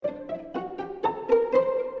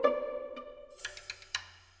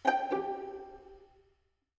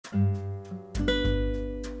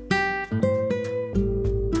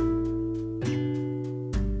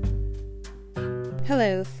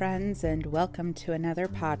Hello, friends, and welcome to another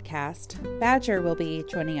podcast. Badger will be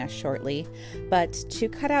joining us shortly, but to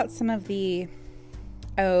cut out some of the,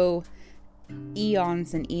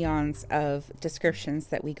 eons and eons of descriptions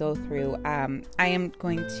that we go through, I am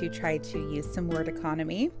going to try to use some word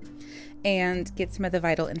economy and get some of the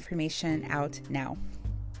vital information out now.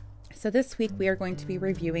 So this week we are going to be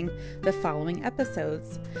reviewing the following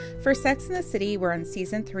episodes. For Sex and the City, we're on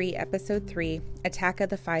Season 3, Episode 3, Attack of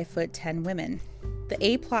the 5'10" Women. The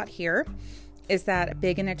A plot here is that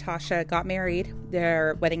Big and Natasha got married.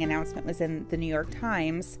 Their wedding announcement was in the New York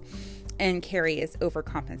Times, and Carrie is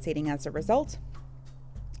overcompensating as a result.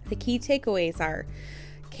 The key takeaways are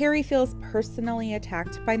Carrie feels personally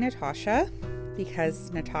attacked by Natasha because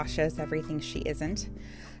Natasha is everything she isn't.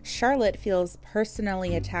 Charlotte feels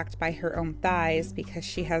personally attacked by her own thighs because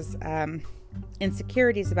she has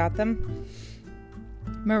insecurities about them.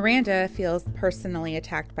 Miranda feels personally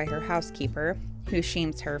attacked by her housekeeper, who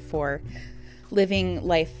shames her for living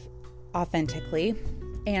life authentically.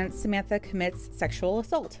 And Samantha commits sexual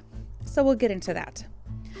assault. So we'll get into that.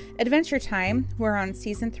 Adventure Time, we're on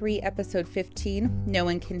Season 3, Episode 15, No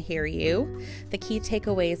One Can Hear You. The key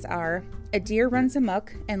takeaways are a deer runs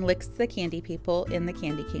amok and licks the candy people in the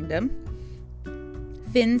Candy Kingdom.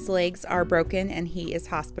 Finn's legs are broken and he is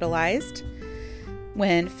hospitalized.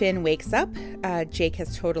 When Finn wakes up, Jake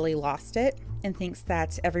has totally lost it and thinks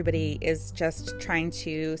that everybody is just trying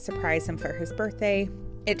to surprise him for his birthday.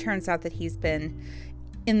 It turns out that he's been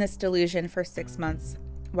in this delusion for 6 months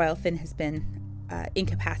while Finn has been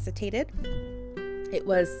incapacitated. It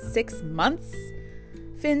was 6 months,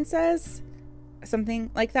 Finn says.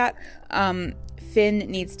 Something like that. Finn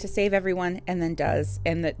needs to save everyone and then does,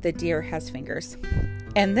 and the deer has fingers.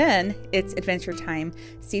 And then it's Adventure Time,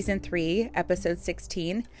 Season 3, Episode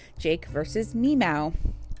 16, Jake versus Meow.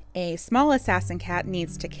 A small assassin cat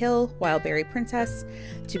needs to kill Wildberry Princess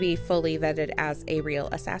to be fully vetted as a real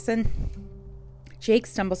assassin. Jake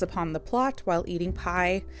stumbles upon the plot while eating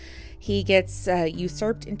pie. He gets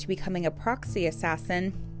usurped into becoming a proxy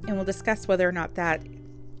assassin, and we'll discuss whether or not that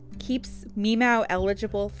keeps Meow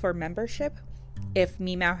eligible for membership if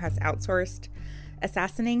Meow has outsourced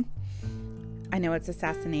assassinating. I know it's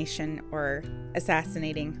assassination or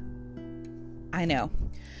assassinating. I know.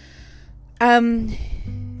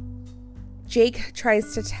 Jake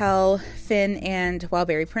tries to tell Finn and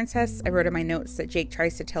Wildberry Princess. I wrote in my notes that Jake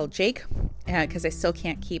tries to tell Jake because I still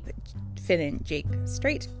can't keep Finn and Jake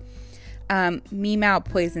straight. Meow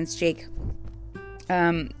poisons Jake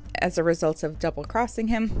as a result of double crossing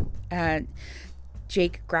him.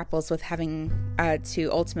 Jake grapples with having to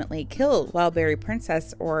ultimately kill Wildberry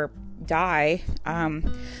Princess or die.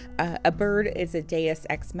 A bird is a deus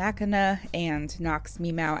ex machina and knocks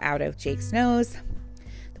Meow out of Jake's nose.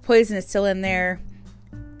 The poison is still in there.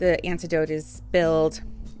 The antidote is spilled.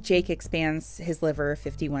 Jake expands his liver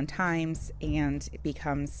 51 times and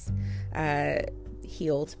becomes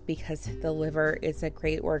healed because the liver is a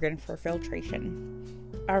great organ for filtration.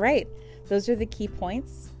 All right, those are the key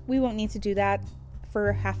points. We won't need to do that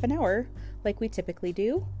for half an hour like we typically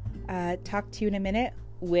do. Talk to you in a minute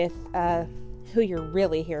with who you're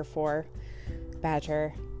really here for,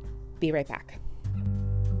 Badger. Be right back.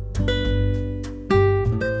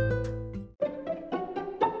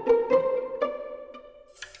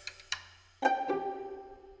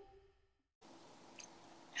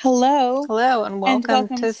 Hello. Hello, and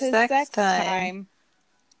welcome to Sex Time.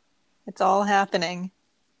 It's all happening.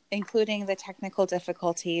 Including the technical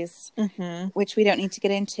difficulties, which we don't need to get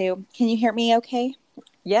into. Can you hear me okay?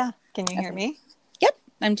 Yeah. Can you hear me? Yep.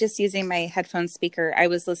 I'm just using my headphone speaker. I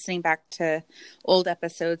was listening back to old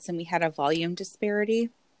episodes and we had a volume disparity.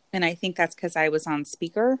 And I think that's because I was on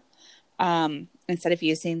speaker instead of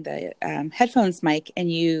using the headphones mic,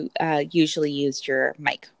 and you usually used your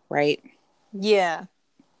mic, right? Yeah.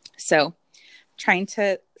 So trying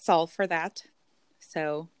to solve for that.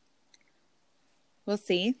 So we'll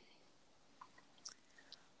see.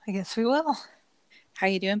 I guess we will. How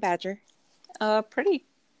you doing, Badger? Pretty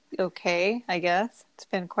okay, I guess. It's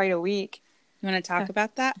been quite a week. You want to talk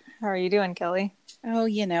about that? How are you doing, Kelly? Oh,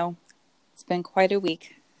 it's been quite a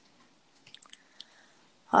week.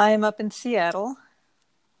 I'm up in Seattle.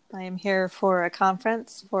 I am here for a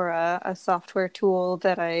conference for a software tool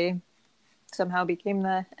that I somehow became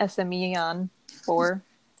the SME on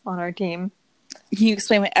our team. Can you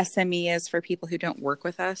explain what SME is for people who don't work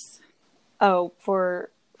with us? Oh, for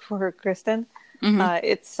Kristen?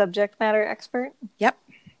 It's subject matter expert. Yep.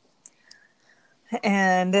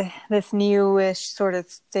 And this newish sort of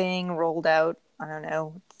thing rolled out,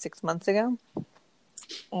 6 months ago.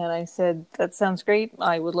 And I said, that sounds great.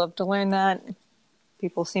 I would love to learn that.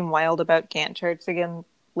 People seem wild about Gantt charts again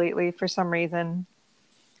lately for some reason.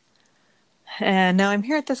 And now I'm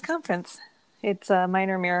here at this conference. It's a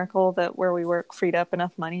minor miracle that where we work freed up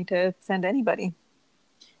enough money to send anybody.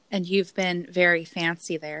 And you've been very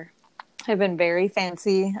fancy there. I've been very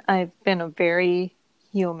fancy. I've been a very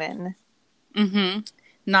human. Mm-hmm.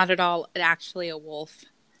 Not at all actually a wolf.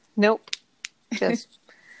 Nope. Just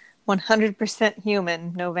 100%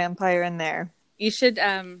 human. No vampire in there. You should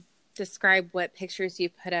describe what pictures you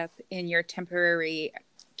put up in your temporary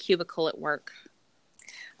cubicle at work.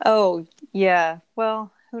 Oh, yeah.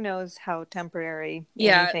 Well, who knows how temporary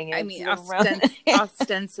anything is. I mean,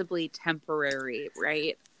 ostensibly temporary,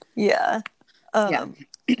 right? Yeah.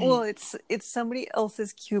 Well, it's somebody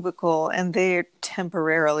else's cubicle, and they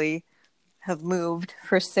temporarily have moved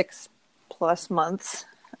for 6+ months,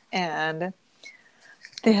 and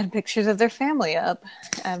they had pictures of their family up.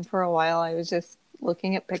 And for a while, I was just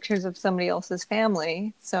looking at pictures of somebody else's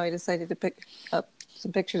family, so I decided to pick up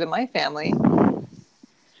some pictures of my family.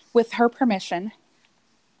 With her permission.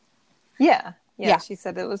 Yeah. She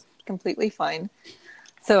said it was completely fine.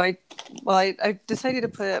 So I decided to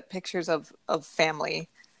put up pictures of family.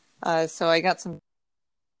 So I got some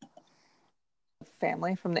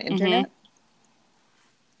family from the internet. Mm-hmm.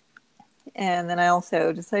 And then I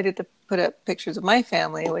also decided to put up pictures of my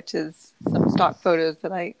family, which is some stock photos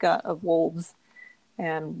that I got of wolves,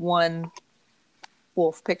 and one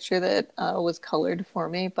wolf picture that was colored for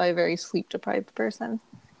me by a very sleep-deprived person.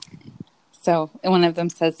 So one of them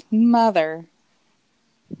says, "Mother."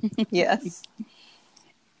 Yes.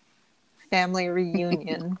 Family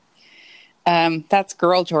reunion. That's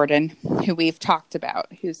Girl Jordan, who we've talked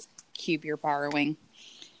about, whose cube you're borrowing.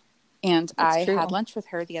 And I had lunch with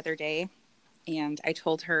her the other day, and I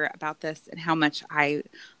told her about this and how much I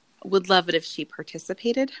would love it if she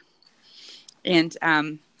participated. And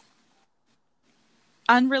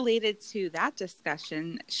unrelated to that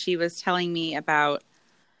discussion, she was telling me about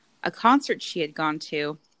a concert she had gone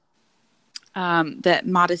to that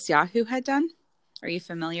Modest Yahoo had done. Are you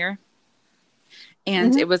familiar?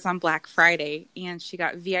 And it was on Black Friday, and she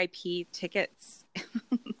got VIP tickets,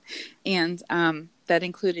 and that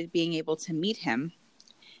included being able to meet him.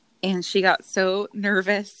 And she got so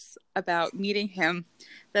nervous about meeting him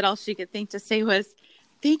that all she could think to say was,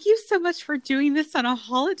 "Thank you so much for doing this on a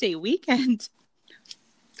holiday weekend."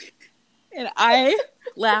 And I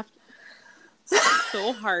laughed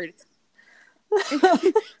so hard.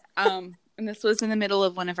 And this was in the middle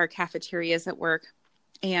of one of our cafeterias at work.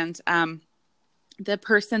 And the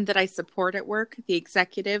person that I support at work, the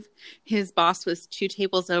executive, his boss was 2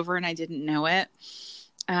 tables over, and I didn't know it.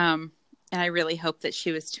 And I really hope that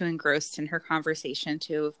she was too engrossed in her conversation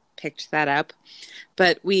to have picked that up.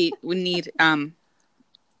 But we need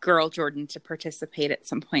Girl Jordan to participate at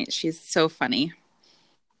some point. She's so funny.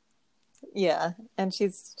 Yeah, and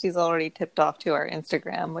she's already tipped off to our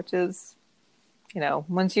Instagram, which is,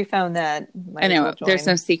 once you found that, I know there's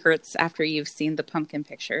no secrets after you've seen the pumpkin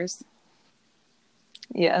pictures.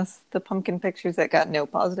 Yes, the pumpkin pictures that got no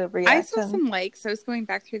positive reaction. I saw some likes. I was going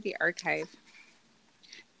back through the archive.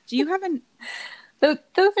 Do you have an? Those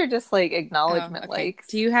are just like acknowledgement likes.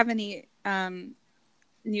 Do you have any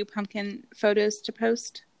new pumpkin photos to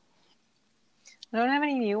post? I don't have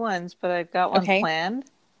any new ones, but I've got one planned.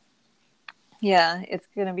 Yeah, it's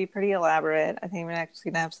going to be pretty elaborate. I think I'm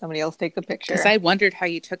actually going to have somebody else take the picture. Because I wondered how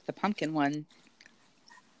you took the pumpkin one.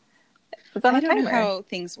 It's on a timer. I don't know how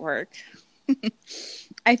things work.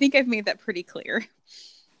 I think I've made that pretty clear.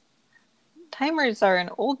 Timers are an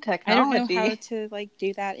old technology. I don't know how to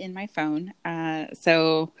do that in my phone.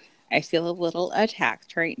 So I feel a little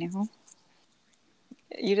attacked right now.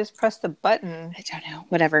 You just press the button. I don't know.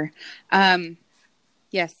 Whatever.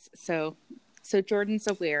 Yes. So Jordan's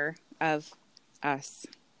aware of us.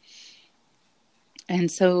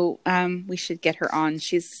 And so we should get her on.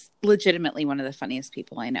 She's legitimately one of the funniest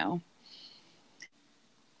people I know.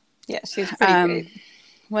 Yeah, she's pretty great.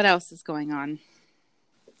 What else is going on?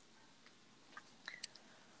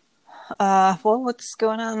 Well, what's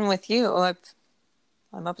going on with you?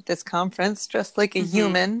 I'm up at this conference dressed like a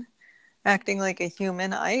human, acting like a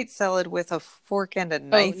human. I ate salad with a fork and a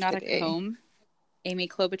knife not today. A comb? Amy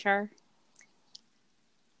Klobuchar?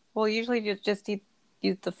 Well, usually you just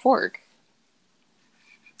use the fork.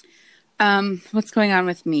 What's going on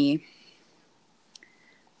with me?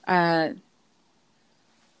 A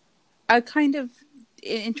kind of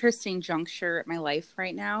interesting juncture at my life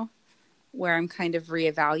right now, where I'm kind of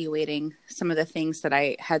reevaluating some of the things that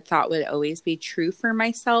I had thought would always be true for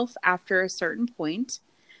myself after a certain point.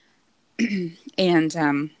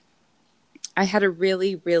 And I had a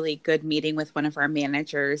really, really good meeting with one of our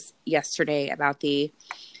managers yesterday about the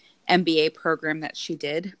MBA program that she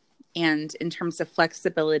did. And in terms of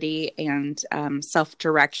flexibility and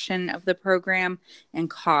self-direction of the program and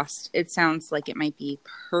cost, it sounds like it might be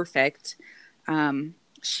perfect.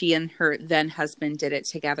 She and her then husband did it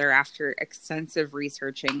together after extensive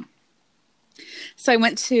researching. So I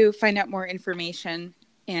went to find out more information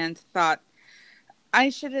and thought I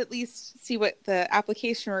should at least see what the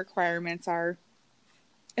application requirements are.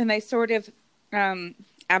 And I sort of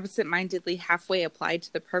absentmindedly halfway applied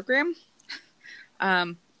to the program.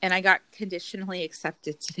 And I got conditionally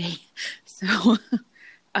accepted today. So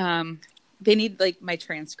they need like my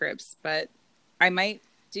transcripts, but I might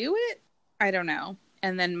do it. I don't know.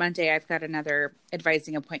 And then Monday I've got another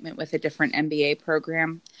advising appointment with a different MBA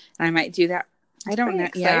program. And I might do that. I don't know.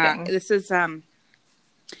 Exciting. Yeah, this is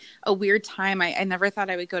a weird time. I never thought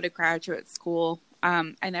I would go to graduate school.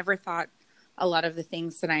 I never thought a lot of the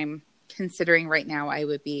things that I'm considering right now I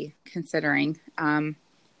would be considering.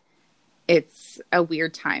 It's a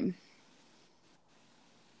weird time.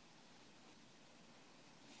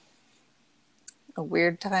 A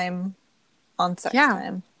weird time on sex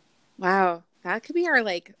time. Wow. That could be our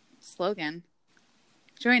like slogan.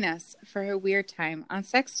 Join us for a weird time on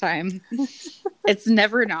sex time. It's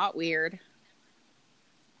never not weird.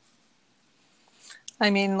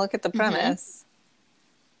 I mean, look at the premise.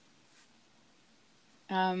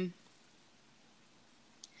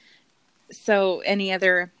 So any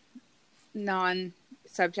other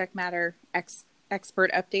non-subject matter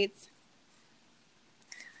expert updates?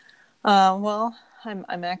 Well,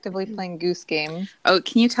 I'm actively playing Goose Game. Oh,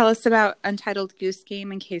 can you tell us about Untitled Goose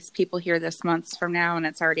Game in case people hear this months from now and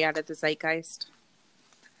it's already out of the zeitgeist?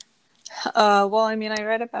 Well, I mean, I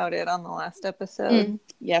read about it on the last episode.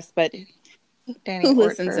 Yes, but Danny who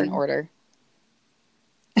listens Orford. in order?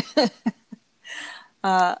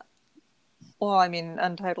 Well, I mean,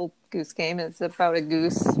 Untitled Goose Game is about a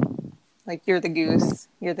goose. Like, you're the goose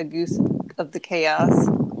of the chaos.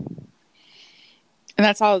 And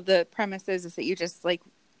that's all the premise is that you just like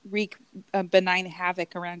wreak benign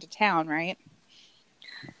havoc around a town, right?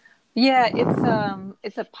 Yeah,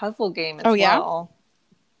 it's a puzzle game as well.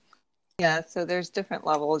 Yeah, so there's different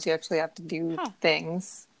levels. You actually have to do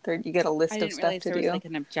things. You get a list of stuff to do. I didn't realize there was like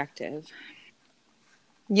an objective.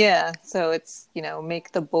 Yeah, so it's,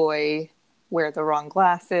 make the boy wear the wrong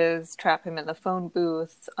glasses, trap him in the phone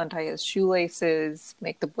booth, untie his shoelaces,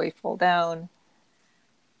 make the boy fall down.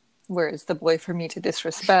 Where is the boy for me to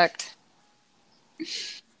disrespect?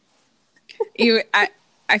 I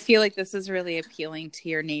feel like this is really appealing to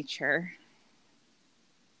your nature.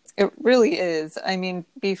 It really is. I mean,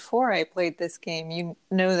 before I played this game, you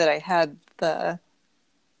know that I had the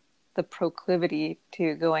proclivity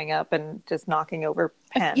to going up and just knocking over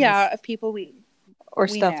pens. Yeah, of people or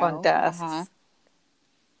stuff know. On desks.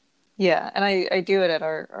 Yeah, and I do it at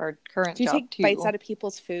our current job too. Do you take bites out of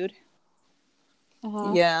people's food?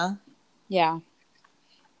 Yeah. Yeah.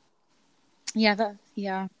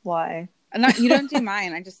 Yeah. Why? You don't do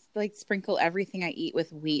mine. I just like sprinkle everything I eat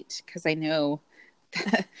with wheat because I know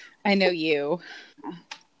you,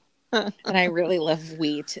 and I really love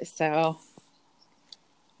wheat. So,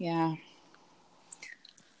 yeah.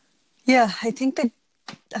 Yeah, I think that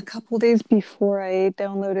a couple days before I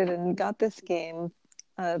downloaded and got this game,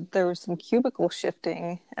 there was some cubicle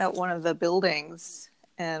shifting at one of the buildings,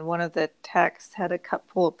 and one of the techs had a cup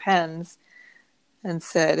full of pens and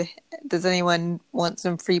said, "Does anyone want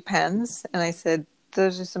some free pens?" And I said,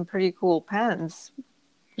 "Those are some pretty cool pens.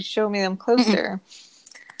 Show me them closer."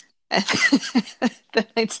 And then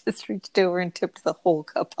I just reached over and tipped the whole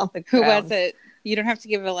cup on the ground. Who was it? You don't have to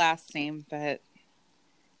give a last name, but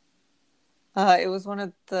it was one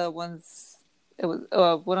of the ones. It was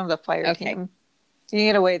one of the fire team. You can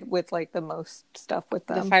get away with like the most stuff with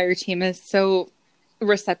them. The fire team is so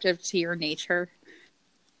receptive to your nature.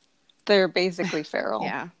 They're basically feral.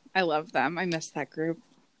 Yeah, I love them. I miss that group.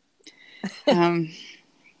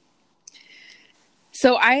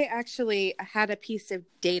 So I actually had a piece of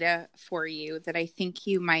data for you that I think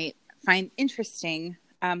you might find interesting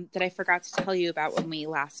that I forgot to tell you about when we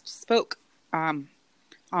last spoke on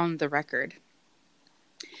the record.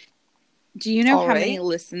 Do you know how many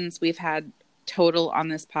listens we've had total on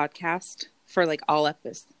this podcast for like all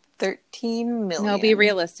episodes? 13 million. No, be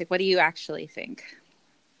realistic. What do you actually think?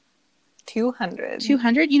 200.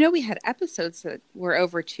 200? You know, we had episodes that were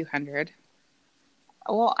over 200.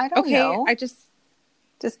 Well, I don't know.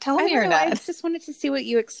 Just tell me or not. I just wanted to see what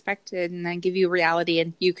you expected and then give you reality,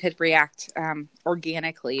 and you could react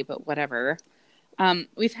organically, but whatever.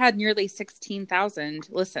 We've had nearly 16,000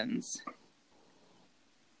 listens.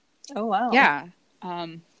 Oh, wow. Yeah.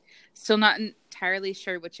 Still not entirely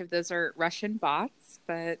sure which of those are Russian bots,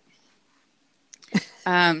 but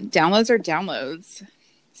downloads are downloads.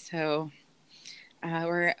 So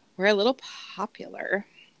we're a little popular.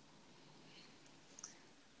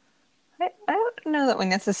 I don't know that we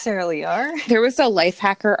necessarily are. There was a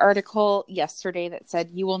Lifehacker article yesterday that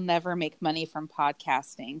said you will never make money from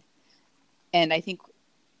podcasting. And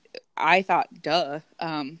I thought, duh.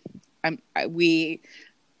 We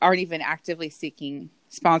aren't even actively seeking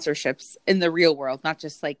sponsorships in the real world, not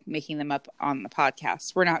just like making them up on the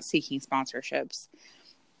podcast. We're not seeking sponsorships.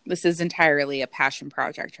 This is entirely a passion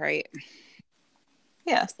project, right?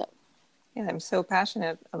 Yeah. Yeah, I'm so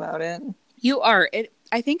passionate about it. You are.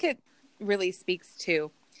 I think it really speaks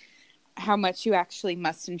to how much you actually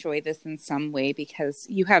must enjoy this in some way, because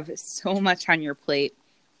you have so much on your plate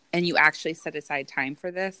and you actually set aside time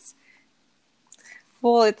for this.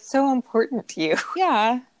 Well, it's so important to you.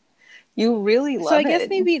 Yeah. You really love it. So I guess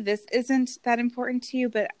maybe this isn't that important to you,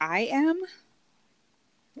 but I am.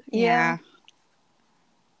 Yeah.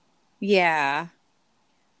 Yeah.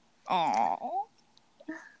 Oh,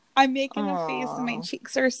 I'm making a face and my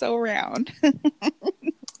cheeks are so round.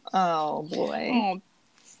 Oh, boy. Oh,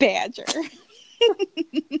 Badger.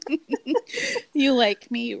 You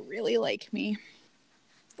like me. You really like me.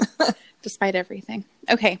 Despite everything.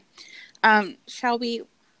 Okay. Shall we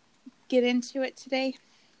get into it today?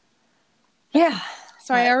 Yeah.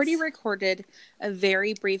 So I already recorded a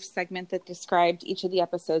very brief segment that described each of the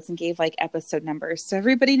episodes and gave like episode numbers. So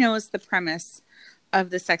everybody knows the premise of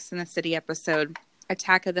the Sex and the City episode,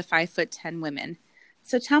 Attack of the 5'10" Women.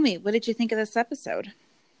 So tell me, what did you think of this episode?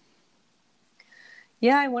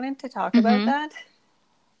 Yeah, I wanted to talk about that.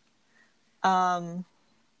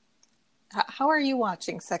 How are you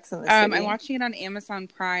watching Sex and the City? I'm watching it on Amazon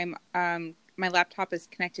Prime. My laptop is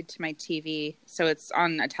connected to my TV, so it's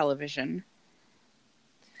on a television.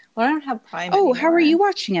 Well, I don't have Prime anymore. How are you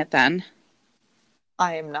watching it then?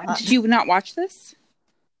 I am not. Did you not watch this?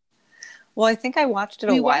 Well, I think I watched it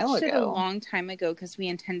a while ago. We watched it a long time ago because we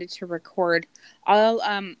intended to record. I'll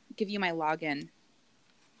give you my login.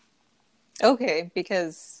 Okay,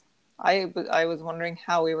 because I was wondering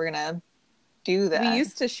how we were going to do that. We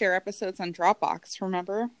used to share episodes on Dropbox,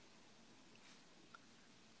 remember?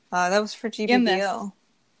 That was for GBBO.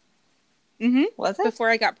 Was it? Before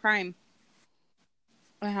I got Prime.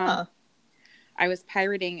 Huh. I was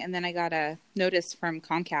pirating, and then I got a notice from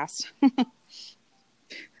Comcast.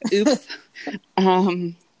 Oops.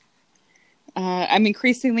 I'm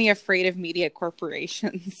increasingly afraid of media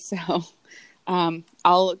corporations, so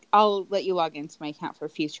I'll let you log into my account for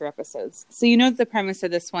future episodes. So you know the premise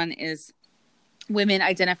of this one is women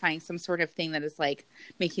identifying some sort of thing that is like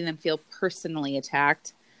making them feel personally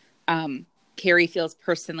attacked. Carrie feels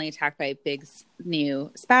personally attacked by Big's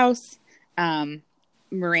new spouse.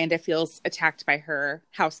 Miranda feels attacked by her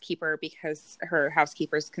housekeeper because her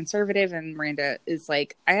housekeeper's conservative, and Miranda is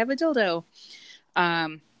like, I have a dildo.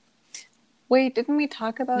 Wait, didn't we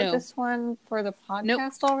talk about this one for the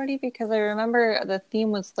podcast already? Because I remember the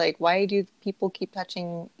theme was like, why do people keep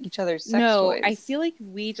touching each other's sex toys? I feel like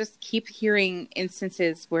we just keep hearing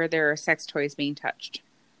instances where there are sex toys being touched.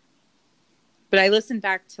 But I listened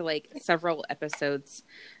back to like several episodes,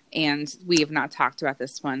 and we have not talked about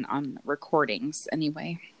this one on recordings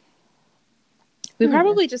anyway. We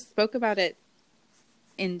probably just spoke about it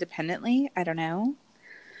independently. I don't know.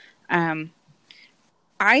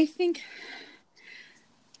 I think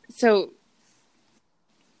so.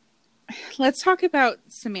 Let's talk about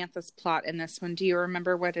Samantha's plot in this one. Do you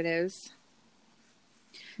remember what it is?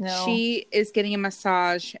 No. She is getting a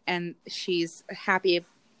massage and she's happy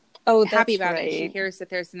about it. She hears that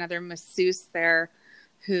there's another masseuse there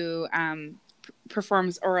who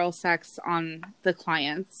performs oral sex on the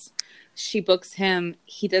clients. She books him.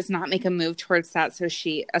 He does not make a move towards that, so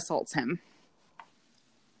she assaults him.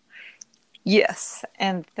 Yes,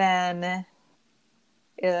 and then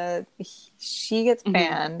she gets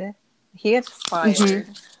banned. He gets fired.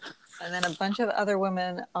 And then a bunch of other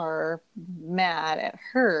women are mad at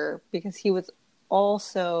her because he was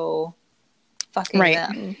also fucking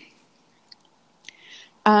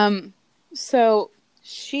them. So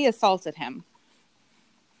she assaulted him.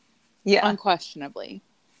 Yeah. Unquestionably.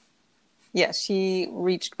 Yeah, she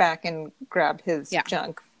reached back and grabbed his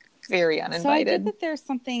junk very uninvited. So I think that there's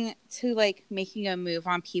something to like making a move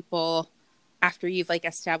on people after you've like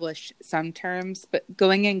established some terms, but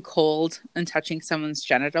going in cold and touching someone's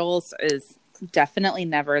genitals is definitely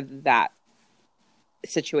never that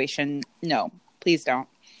situation. No, please don't.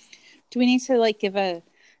 Do we need to like give a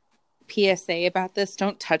PSA about this?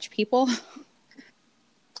 Don't touch people.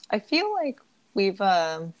 I feel like we've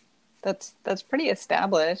That's pretty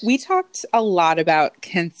established. We talked a lot about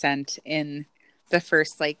consent in the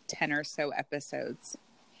first like 10 or so episodes.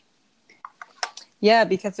 Yeah,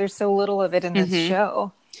 because there's so little of it in this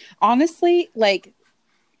show. Honestly, like,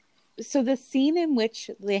 so the scene in which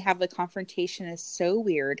they have the confrontation is so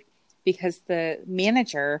weird because the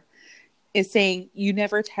manager is saying, "You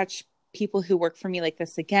never touch people who work for me like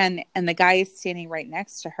this again." And the guy is standing right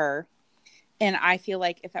next to her. And I feel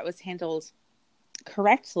like if that was handled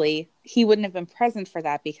correctly, he wouldn't have been present for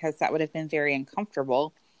that because that would have been very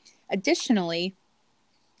uncomfortable. Additionally,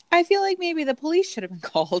 I feel like maybe the police should have been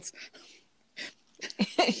called.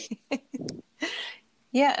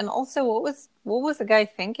 Yeah, and also what was the guy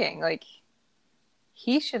thinking? Like,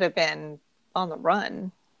 he should have been on the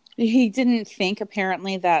run. He didn't think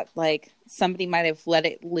apparently that like somebody might have let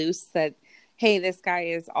it loose that, hey, this guy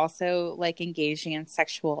is also like engaging in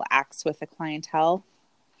sexual acts with a clientele.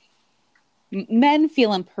 Men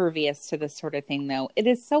feel impervious to this sort of thing, though. It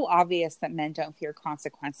is so obvious that men don't fear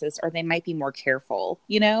consequences, or they might be more careful,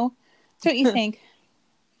 you know? Don't you think?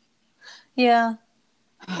 Yeah,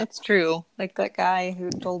 it's true. Like that guy who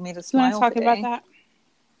told me to You smile want to talk today. about that?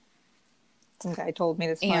 Some guy told me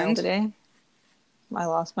to smile today. I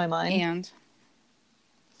lost my mind. And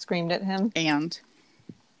screamed at him. And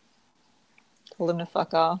told him to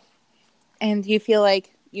fuck off. And you feel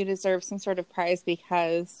like you deserve some sort of prize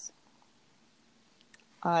because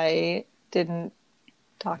I didn't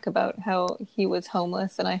talk about how he was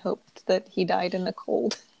homeless and I hoped that he died in the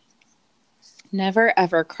cold. Never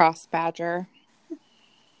ever cross Badger.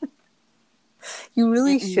 You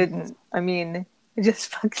really shouldn't. I mean, it just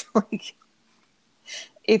fucking like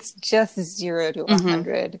it's just 0 to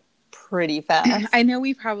 100 pretty fast. I know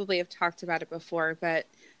we probably have talked about it before, but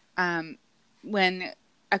when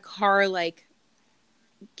a car like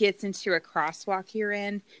gets into a crosswalk you're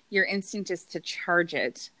in, your instinct is to charge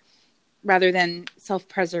it rather than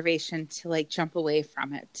self-preservation to like jump away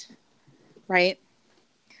from it, right?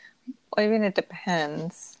 Well, I mean, it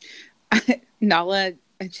depends. Nala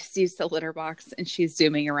just used the litter box and she's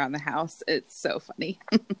zooming around the house. It's so funny.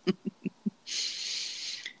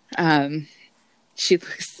 She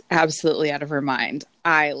looks absolutely out of her mind.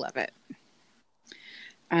 I love it.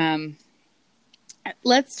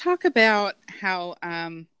 Let's talk about how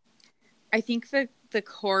I think the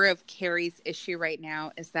core of Carrie's issue right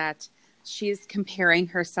now is that she's comparing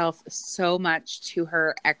herself so much to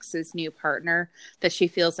her ex's new partner that she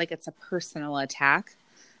feels like it's a personal attack.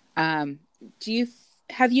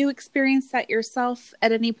 Have you experienced that yourself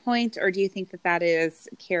at any point, or do you think that is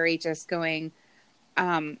Carrie just going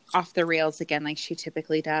off the rails again like she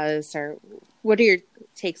typically does, or what are your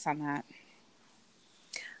takes on that?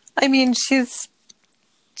 I mean, she's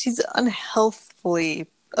unhealthfully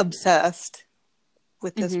obsessed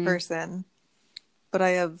with this person, but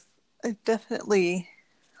I've definitely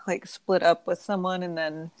like split up with someone and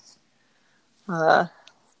then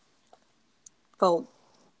felt,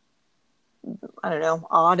 I don't know,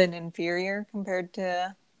 odd and inferior compared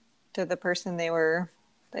to the person they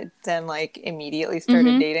then like immediately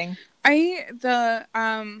started dating. The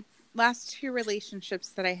last two relationships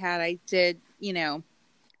that I had, I did,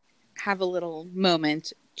 have a little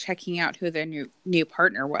moment checking out who their new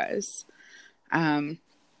partner was.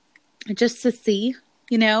 Just to see,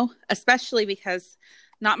 especially because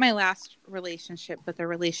not my last relationship, but the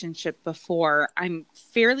relationship before, I'm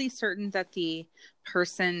fairly certain that the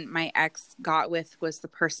person my ex got with was the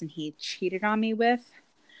person he cheated on me with.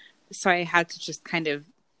 So I had to just kind of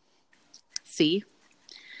see.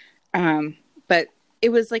 But it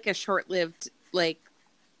was like a short-lived, like,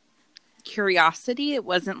 curiosity. It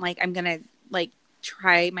wasn't like I'm going to, like,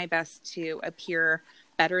 try my best to appear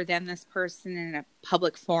better than this person in a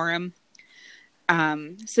public forum.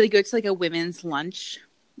 So they go to, like, a women's lunch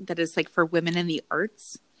that is, like, for women in the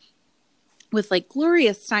arts with, like,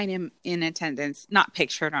 Gloria Steinem in attendance, not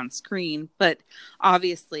pictured on screen, but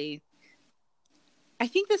obviously I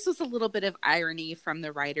think this was a little bit of irony from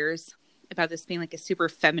the writers about this being like a super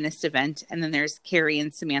feminist event. And then there's Carrie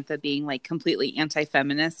and Samantha being like completely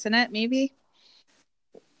anti-feminist in it, maybe.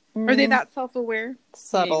 Are they that self-aware?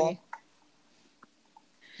 Subtle.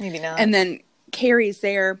 Maybe not. And then Carrie's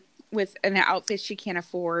there with an outfit she can't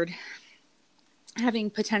afford, having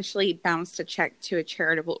potentially bounced a check to a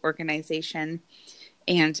charitable organization.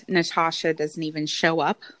 And Natasha doesn't even show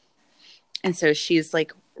up. And so she's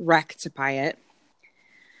like wrecked by it.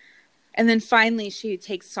 And then finally, she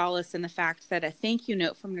takes solace in the fact that a thank you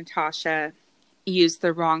note from Natasha used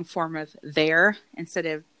the wrong form of there. Instead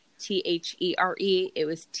of THERE, it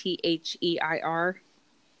was THEIR.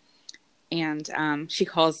 And she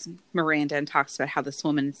calls Miranda and talks about how this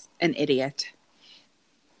woman's an idiot.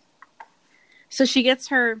 So she gets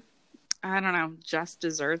her, I don't know, just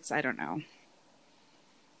desserts. I don't know.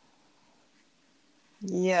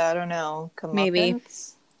 Yeah, I don't know. Maybe.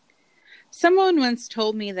 Comeuppance? Someone once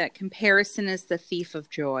told me that comparison is the thief of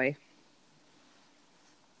joy.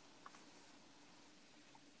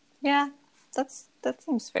 Yeah, that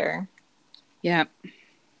seems fair. Yeah.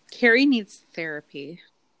 Carrie needs therapy.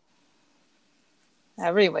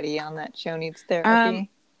 Everybody on that show needs therapy.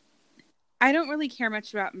 I don't really care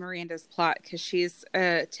much about Miranda's plot because she's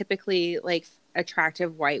a typically like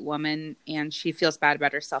attractive white woman and she feels bad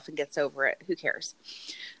about herself and gets over it. Who cares?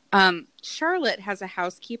 Charlotte has a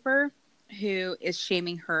housekeeper who is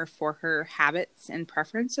shaming her for her habits and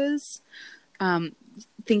preferences.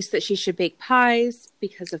 Thinks that she should bake pies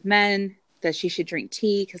because of men, that she should drink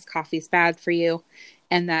tea because coffee's bad for you,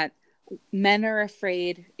 and that men are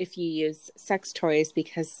afraid if you use sex toys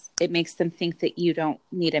because it makes them think that you don't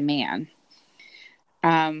need a man.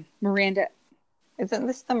 Miranda. Isn't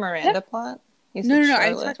this the Miranda plot? You No. said I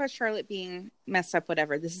Charlotte. talked about Charlotte being messed up,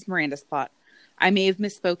 whatever. This is Miranda's plot. I may have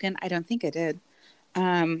misspoken. I don't think I did.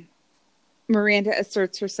 Miranda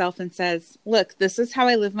asserts herself and says, look, this is how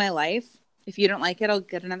I live my life. If you don't like it, I'll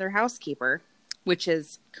get another housekeeper, which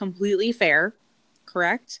is completely fair.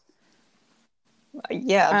 Correct?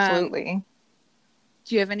 Yeah, absolutely.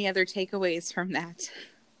 Do you have any other takeaways from that?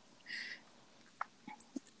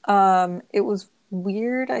 It was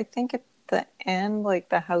weird, I think at the end, like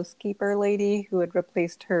the housekeeper lady who had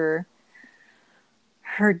replaced her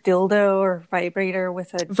dildo or vibrator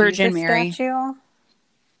with a Virgin Jesus Mary statue.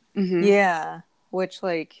 Mm-hmm. Yeah, which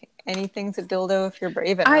like anything's a dildo if you're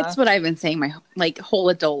brave enough. That's what I've been saying my like whole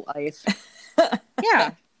adult life.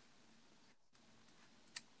 Yeah.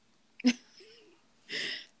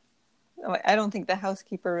 I don't think the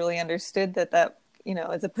housekeeper really understood that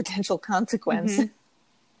is a potential consequence.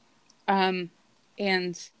 Mm-hmm.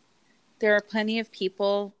 And there are plenty of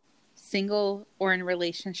people, single or in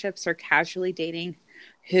relationships or casually dating,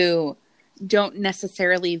 who don't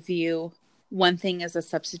necessarily view one thing as a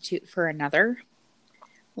substitute for another.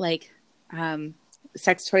 Like,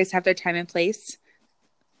 sex toys have their time and place.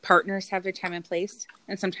 Partners have their time and place.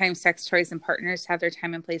 And sometimes sex toys and partners have their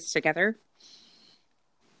time and place together.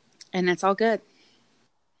 And it's all good.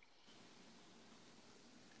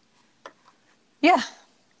 Yeah.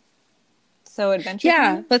 So adventure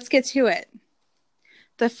time? Let's get to it.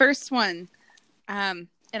 The first one, and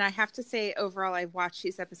I have to say overall I've watched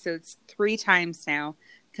these episodes 3 times now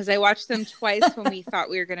because I watched them twice when we thought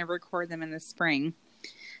we were going to record them in the spring.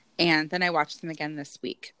 And then I watched them again this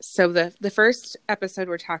week. So the first episode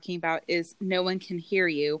we're talking about is No One Can Hear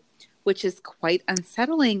You, which is quite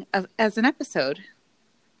unsettling as an episode.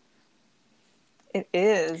 It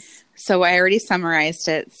is. So I already summarized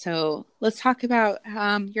it. So let's talk about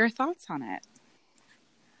your thoughts on it.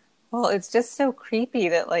 Well, it's just so creepy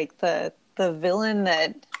that like the villain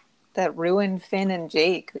that ruined Finn and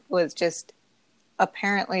Jake was just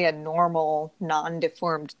apparently a normal,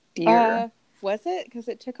 non-deformed deer. Was it? Because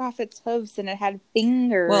it took off its hooves and it had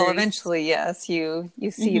fingers. Well, eventually, yes, you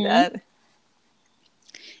see that.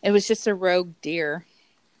 It was just a rogue deer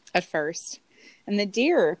at first. And the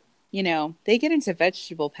deer, they get into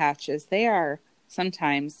vegetable patches. They are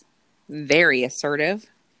sometimes very assertive.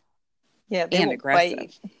 Yeah, they and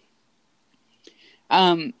aggressive.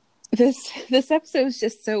 Bite. This episode is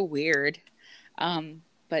just so weird,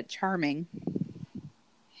 but charming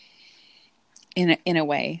in a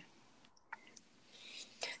way.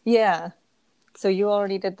 Yeah. So you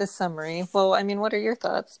already did the summary. Well, I mean, what are your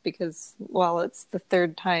thoughts? Because while it's the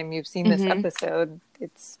 3rd time you've seen this episode,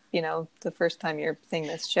 it's, the first time you're seeing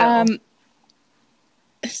this show.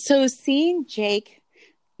 So seeing Jake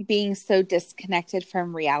being so disconnected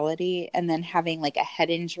from reality and then having like a head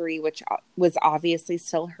injury, which was obviously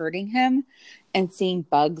still hurting him, and seeing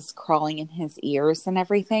bugs crawling in his ears and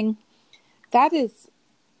everything, I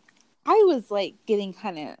was like getting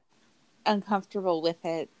kind of uncomfortable with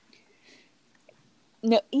it.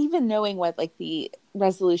 No, even knowing what like the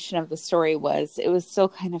resolution of the story was, it was still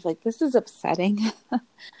kind of like, this is upsetting.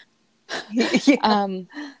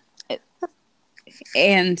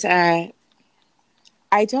 And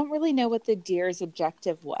I don't really know what the deer's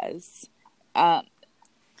objective was.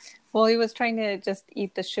 Well, he was trying to just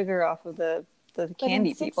eat the sugar off of the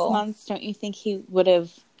candy people. 6 months, don't you think he would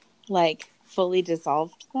have like fully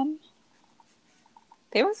dissolved them?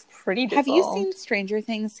 They were pretty dissolved. Have you seen Stranger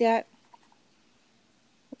Things yet?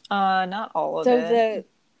 Not all of it. So the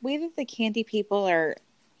way that the candy people are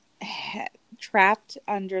trapped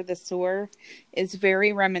under the sewer is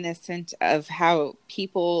very reminiscent of how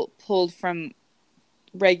people pulled from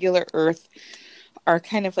regular Earth are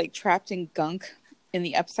kind of like trapped in gunk in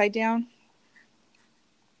the Upside Down.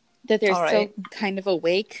 that they're All still right. kind of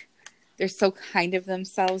awake. They're still kind of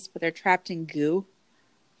themselves, but they're trapped in goo,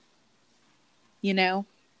 you know?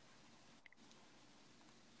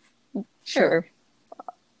 Sure.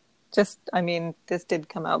 Just, I mean, this did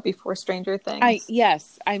come out before Stranger Things.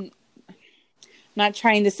 Yes, I'm not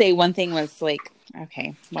trying to say one thing was like,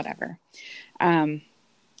 okay, whatever. Um,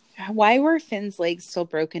 why were Finn's legs still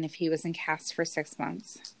broken if he was in cast for 6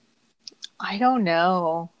 months? I don't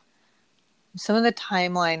know. Some of the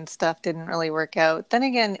timeline stuff didn't really work out. Then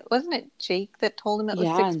again, wasn't it Jake that told him it was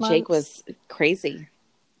Yeah, 6 and Jake months? was crazy.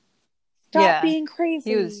 Stop Yeah. being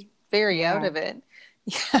He was crazy. very out Yeah. of it.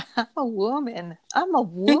 Yeah, I'm a woman. I'm a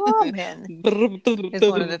woman, is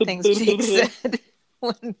one of the things Jake said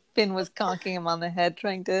when Finn was conking him on the head,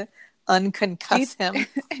 trying to unconcuss him.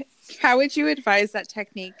 How would you advise that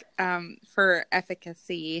technique for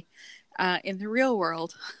efficacy in the real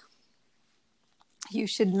world? You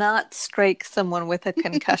should not strike someone with a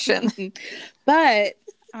concussion. But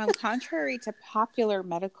contrary to popular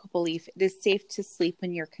medical belief, it is safe to sleep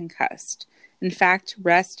when you're concussed. In fact,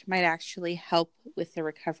 rest might actually help with the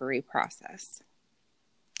recovery process.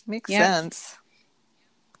 Makes Yep. sense.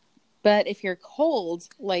 But if you're cold,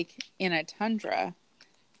 like in a tundra,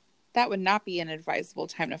 that would not be an advisable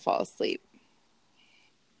time to fall asleep.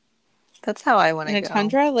 That's how I want to In a go.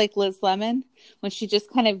 tundra, like Liz Lemon, when she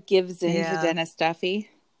just kind of gives in to Yeah. Dennis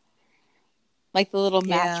Duffy. Like the little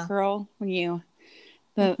match Yeah. girl, when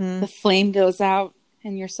the flame goes out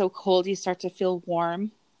and you're so cold you start to feel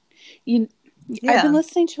warm. I've been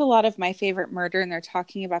listening to a lot of My Favorite Murder, and they're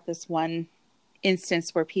talking about this one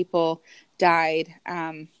instance where people died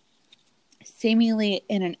seemingly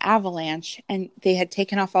in an avalanche, and they had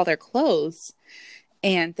taken off all their clothes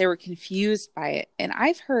and they were confused by it. And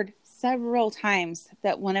I've heard several times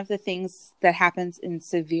that one of the things that happens in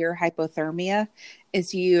severe hypothermia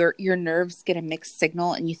is your nerves get a mixed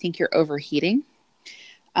signal and you think you're overheating.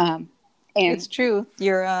 And it's true.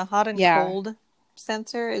 Your hot and cold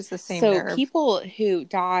sensor is the same nerve. So people who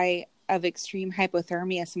die of extreme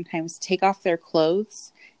hypothermia sometimes take off their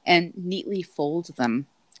clothes and neatly fold them.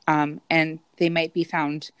 And they might be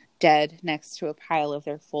found dead next to a pile of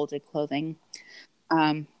their folded clothing.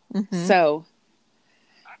 So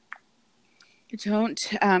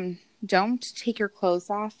don't take your clothes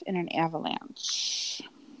off in an avalanche.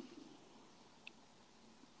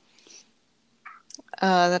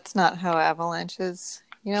 That's not how avalanches.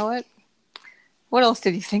 You know what? What else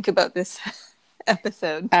did you think about this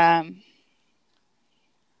episode? I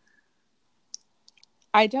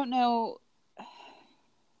don't know.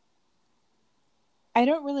 I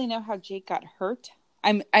don't really know how Jake got hurt.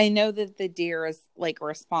 I know that the deer is like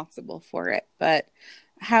responsible for it, but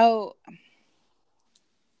how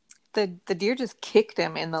the deer just kicked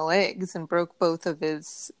him in the legs and broke both of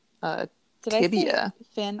his tibia. I say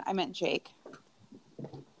Finn? I meant Jake.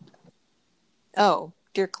 Oh,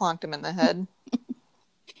 deer clonked him in the head.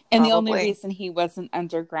 And the only reason he wasn't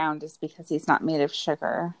underground is because he's not made of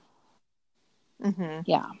sugar.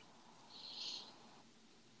 Yeah.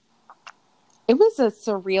 It was a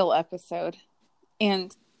surreal episode.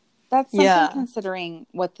 And that's something considering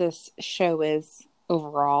what this show is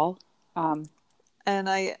overall. And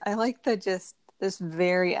I like just this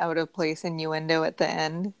very out of place innuendo at the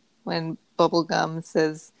end when Bubblegum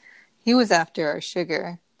says he was after our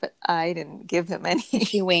sugar, but I didn't give him any.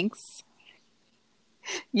 She winks.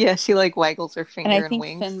 Yeah, she like waggles her finger and think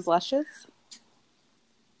winks. Finn blushes.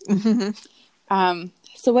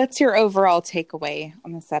 So what's your overall takeaway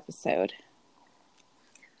on this episode?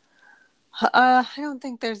 I don't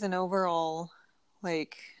think there's an overall,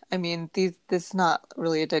 like, I mean, this is not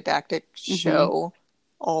really a didactic show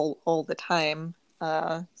all the time.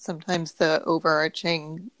 Sometimes the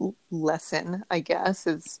overarching lesson, I guess,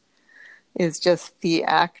 is just the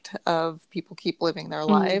act of people keep living their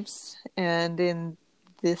lives. And in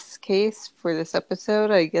this case, for this episode,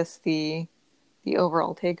 I guess the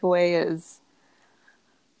overall takeaway is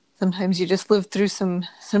sometimes you just live through some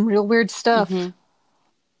real weird stuff.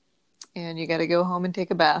 And you got to go home and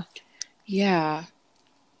take a bath. Yeah.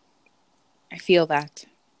 I feel that.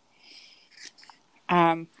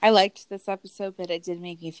 I liked this episode, but it did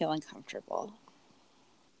make me feel uncomfortable.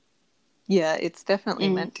 Yeah, it's definitely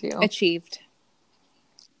meant to. Achieved.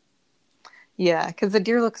 Yeah, because the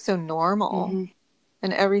deer looks so normal.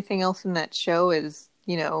 And everything else in that show is,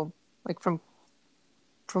 you know, like from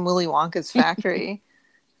Willy Wonka's factory. And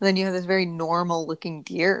then you have this very normal looking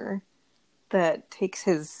deer that takes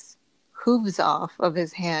his hooves off of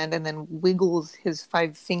his hand and then wiggles his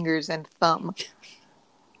 5 fingers and thumb.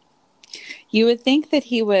 You would think that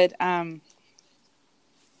he would,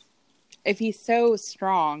 if he's so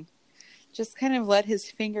strong, just kind of let his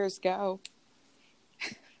fingers go.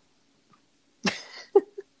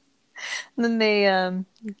 And then they,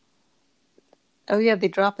 oh yeah, they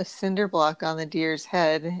drop a cinder block on the deer's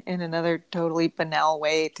head in another totally banal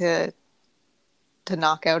way to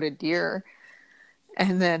knock out a deer.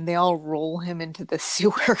 And then they all roll him into the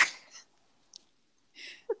sewer.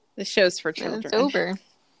 The show's for children. And it's over.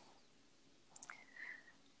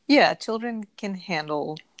 Yeah, children can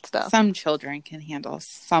handle stuff. Some children can handle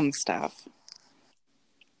some stuff.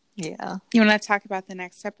 Yeah. You want to talk about the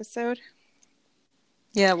next episode?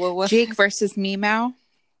 Yeah, well, what's Jake versus Meow?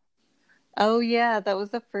 Oh yeah, that was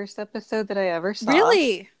the first episode that I ever saw.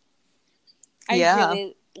 Really? Yeah. I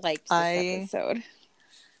really liked this episode.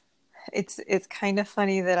 It's kind of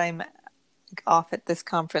funny that I'm off at this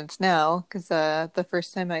conference now, because the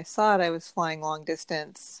first time I saw it, I was flying long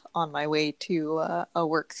distance on my way to a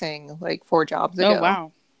work thing like 4 jobs ago. Oh,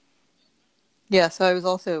 wow. Yeah, so I was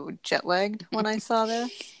also jet lagged when I saw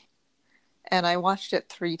this, and I watched it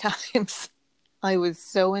 3 times. I was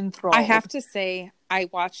so enthralled. I have to say, I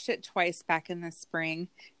watched it twice back in the spring,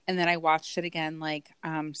 and then I watched it again like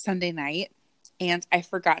Sunday night, and I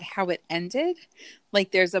forgot how it ended.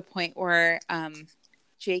 Like, there's a point where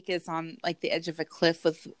Jake is on like the edge of a cliff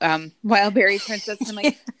with Wildberry Princess. I'm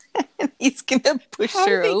like, he's gonna push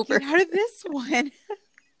her over. Get out of this one.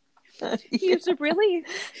 He's really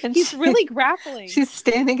grappling. She's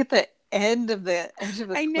standing at the end of the edge of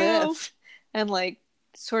a cliff. Know. And like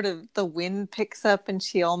sort of the wind picks up and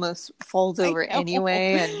she almost falls over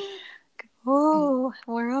anyway. And oh,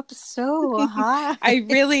 we're up so high. I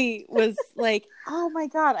really was like, oh my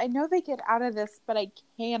God, I know they get out of this, but I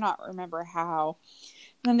cannot remember how.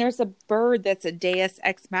 And then there's a bird that's a Deus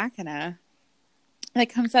Ex Machina that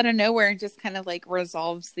comes out of nowhere and just kind of like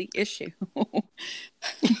resolves the issue.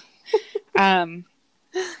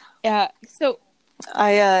 Yeah. So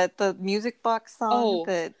the music box song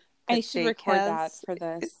that I should Jake record has, that for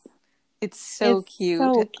this. It's so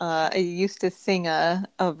cute. I used to sing a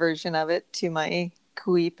version of it to my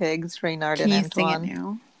Kui pigs, Reynard and Antoine. Sing it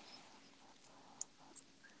now?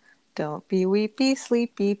 Don't be weepy,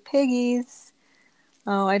 sleepy piggies.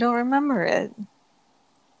 Oh, I don't remember it.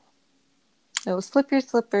 Oh, slip your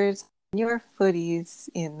slippers, your footies.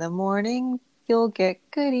 In the morning, you'll get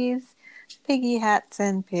goodies. Piggy hats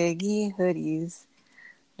and piggy hoodies.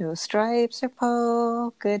 No stripes or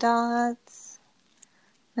polka dots.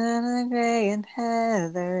 And gray and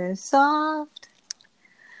heather soft.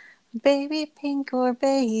 Baby pink or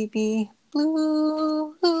baby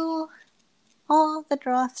blue. All the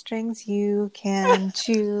drawstrings you can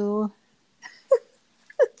chew.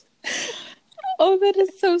 Oh, that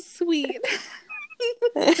is so sweet.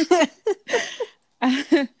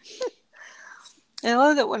 I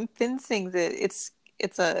love that when Finn sings it,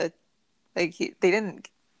 it's a like they didn't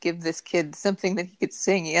give this kid something that he could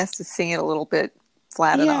sing. He has to sing it a little bit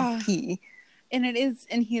flat and off key. And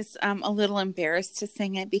he's a little embarrassed to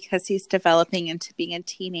sing it because he's developing into being a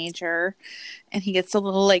teenager, and he gets a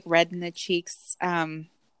little like red in the cheeks.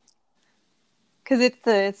 Because it's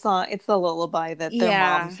the lullaby that their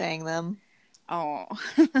mom sang them. Oh,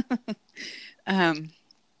 and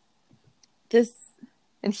because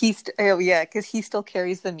he still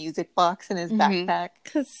carries the music box in his backpack.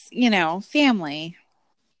 Because family,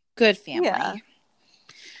 good family.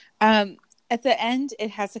 Yeah. At the end,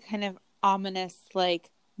 it has a kind of ominous like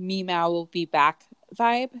Meow will be back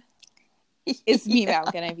vibe. Is Meow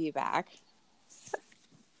gonna be back?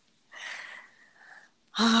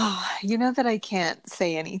 You know that I can't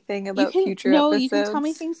say anything about future episodes. You can tell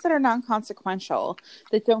me things that are non-consequential,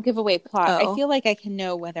 that don't give away plot. I feel like I can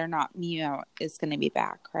know whether or not Meow is going to be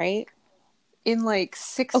back, right? In like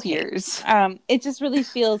 6 years. It just really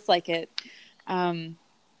feels like it. One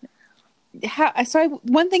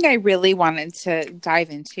thing I really wanted to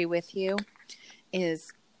dive into with you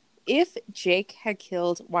is if Jake had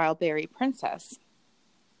killed Wildberry Princess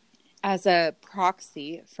as a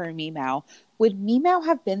proxy for Meow, would Meow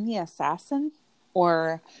have been the assassin?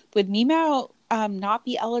 Or would Meow not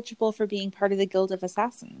be eligible for being part of the Guild of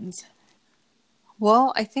Assassins?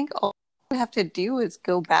 Well, I think all we have to do is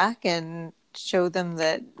go back and show them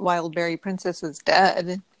that Wildberry Princess is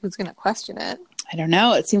dead. Who's going to question it? I don't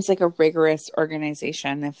know. It seems like a rigorous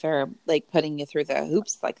organization if they're like putting you through the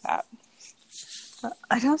hoops like that.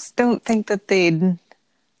 I just don't think that they'd...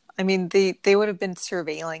 I mean, they would have been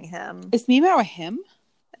surveilling him. Is Meow a him?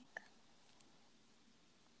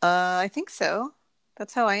 I think so.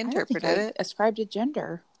 That's how I interpreted it. Ascribed a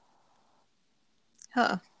gender.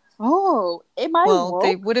 Huh. Oh, am I woke?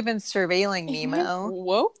 They would have been surveilling Meow.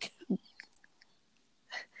 Woke?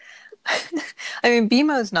 I mean,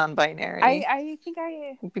 BMO's non-binary. I think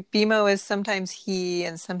I BMO is sometimes he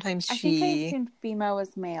and sometimes I think I she. assumed BMO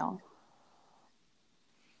was male.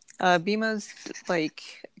 BMO's like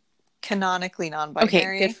canonically Okay, good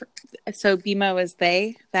non-binary. for so BMO is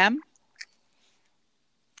they, them.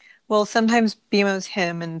 Well, sometimes BMO's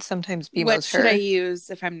him and sometimes What BMO's should I her. use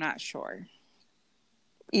if I'm not sure?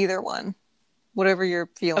 Either one. Whatever you're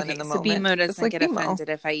feeling in Okay, the so moment. BMO Just doesn't like get BMO. offended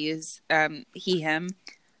if I use he, him.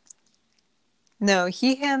 No,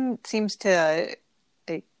 he, him seems to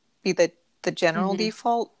be the general Hmm.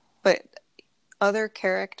 default, but other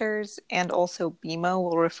characters and also BMO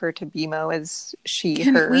will refer to BMO as she,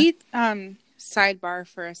 Can her. we sidebar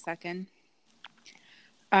for a second?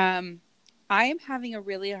 Um, I am having a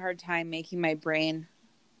really hard time making my brain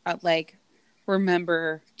like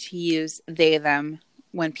remember to use they, them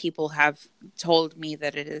when people have told me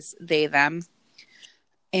that it is they, them.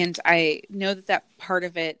 And I know that that part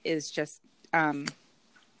of it is just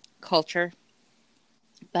culture,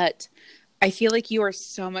 but I feel like you are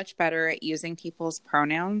so much better at using people's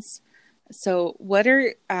pronouns. So, what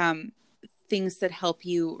are things that help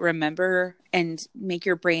you remember and make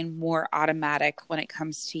your brain more automatic when it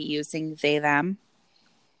comes to using they, them?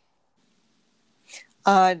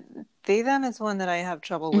 Uh, they, them is one that I have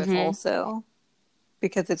trouble with Mm-hmm. also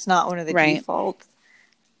because it's not one of the Right. defaults.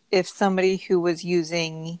 If somebody who was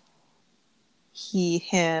using he,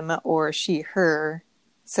 him, or she, her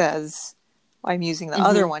says, I'm using the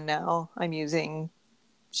other Mm-hmm. one now, I'm using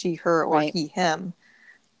she, her, or Right. he, him,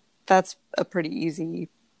 that's a pretty easy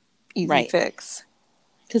Right. fix.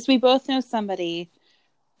 Because we both know somebody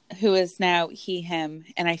who is now he, him.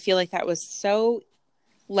 And I feel like that was so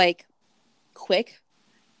like quick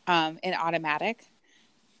and automatic.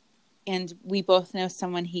 And we both know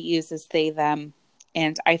someone he uses they, them.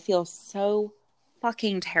 And I feel so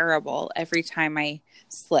fucking terrible every time I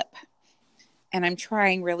slip. And I'm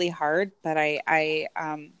trying really hard, but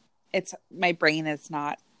it's my brain is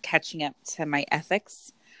not catching up to my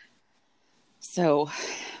ethics. So,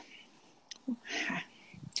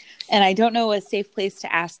 and I don't know a safe place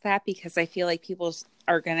to ask that because I feel like people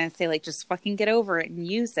are going to say, like, just fucking get over it and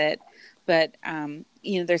use it. But,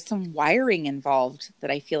 there's some wiring involved that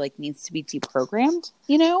I feel like needs to be deprogrammed,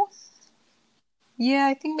 you know? Yeah,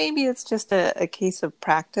 I think maybe it's just a case of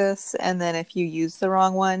practice. And then if you use the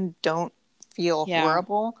wrong one, don't feel Yeah.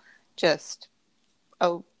 horrible. Just,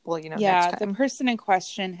 oh, well, next Yeah. The time. person in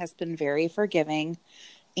question has been very forgiving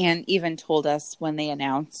and even told us when they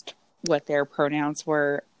announced what their pronouns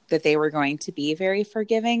were that they were going to be very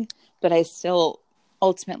forgiving. But I still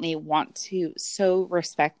ultimately want to so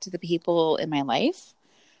respect the people in my life.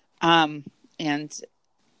 And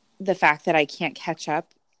the fact that I can't catch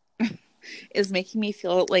up is making me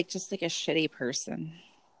feel like just like a shitty person.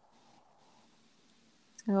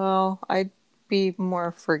 Well, I'd be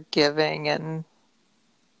more forgiving and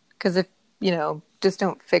because if, just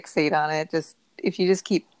don't fixate on it. Just if you just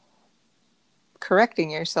keep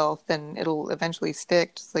correcting yourself, then it'll eventually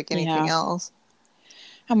stick, just like anything Yeah, else.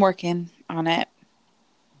 I'm working on it.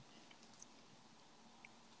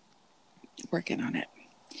 Working on it.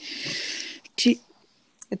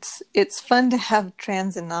 It's fun to have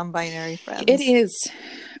trans and non-binary It friends. is.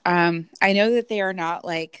 I know that they are not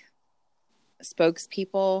like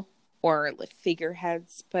spokespeople or like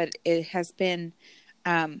figureheads, but it has been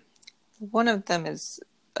um, One of them is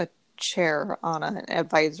a chair on an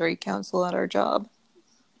advisory council at our job.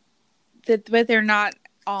 but they're not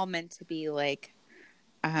all meant to be like,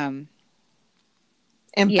 um,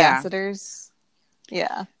 yeah. Ambassadors.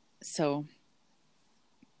 Yeah. So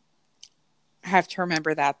I have to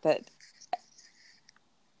remember that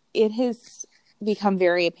it has become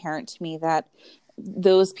very apparent to me that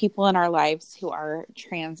those people in our lives who are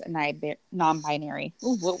trans and non-binary,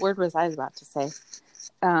 ooh, what word was I about to say?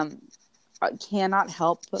 Um, cannot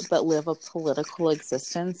help but live a political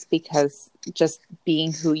existence because just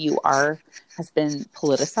being who you are has been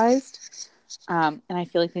politicized. And I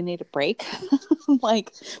feel like they need a break.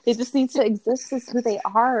 Like they just need to exist as who they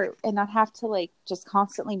are and not have to like just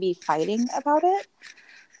constantly be fighting about it.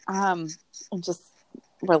 And just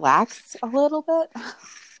relax a little bit.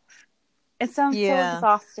 It sounds so Yeah.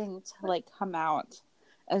 exhausting to like come out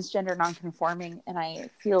as gender nonconforming, and I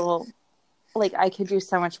feel like I could do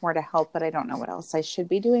so much more to help, but I don't know what else I should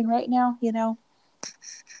be doing right now, you know?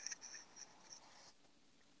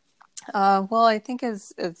 Well, I think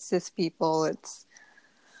as cis people, it's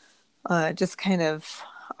just kind of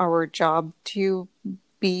our job to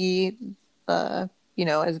be,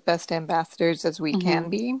 as best ambassadors as we Mm-hmm. can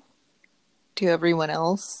be to everyone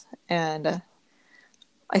else. And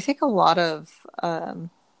I think a lot of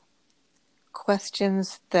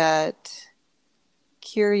questions that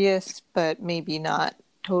curious but maybe not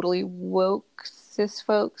totally woke cis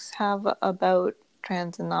folks have about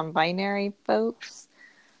trans and non-binary folks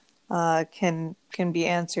can be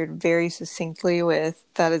answered very succinctly with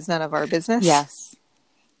 "that is none of our business." Yes.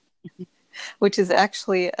 Which is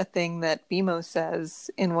actually a thing that BMO says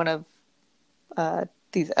in one of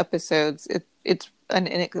these episodes. It's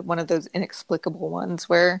one of those inexplicable ones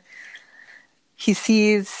where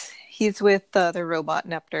he's with the robot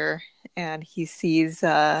Nepter, and he sees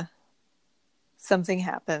something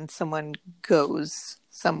happen. Someone goes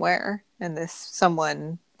somewhere, and this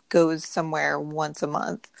someone goes somewhere once a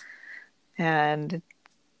month. And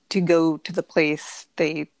to go to the place,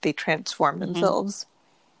 they transform themselves.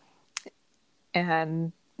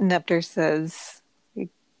 And Nepter says,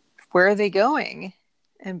 "Where are they going?"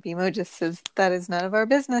 And BMO just says, "That is none of our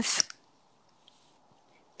business."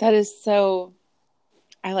 That is so...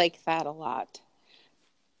 I like that a lot.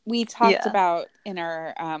 We talked about in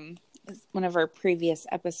our one of our previous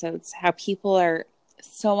episodes how people are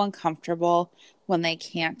so uncomfortable when they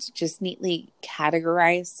can't just neatly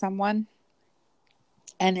categorize someone.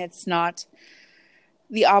 And it's not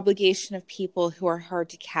the obligation of people who are hard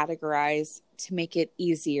to categorize to make it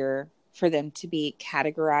easier for them to be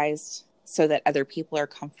categorized so that other people are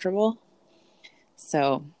comfortable.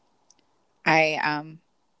 So I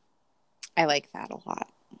like that a lot.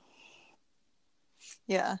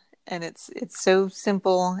 Yeah, and it's so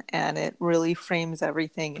simple, and it really frames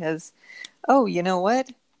everything as, oh, you know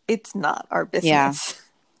what? It's not our business. Yeah.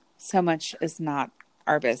 So much is not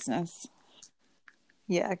our business.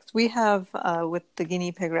 Yeah, 'cause we have with the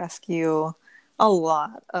Guinea Pig Rescue a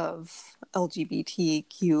lot of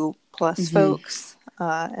LGBTQ plus folks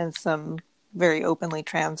and some very openly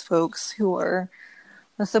trans folks who are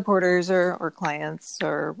supporters or clients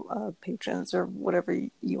or patrons or whatever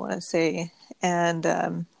you want to say. And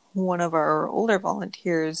one of our older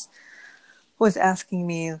volunteers was asking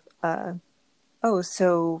me, oh,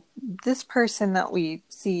 so this person that we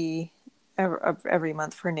see every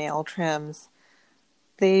month for nail trims,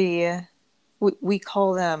 we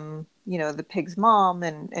call them, you know, the pig's mom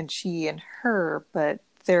and she and her, but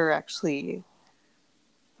they're actually,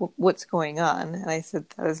 what's going on? And I said,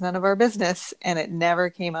 that is none of our business. And it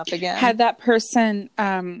never came up again. Had that person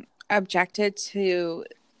objected to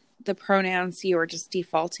the pronouns you were just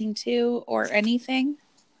defaulting to or anything?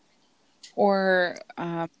 Or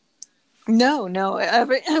No,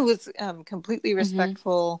 it was completely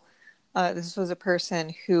respectful. This was a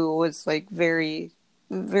person who was like very,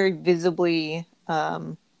 very visibly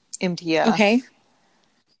MTF. Okay.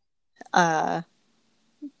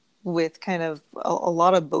 With kind of a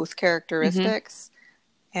lot of both characteristics,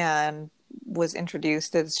 and was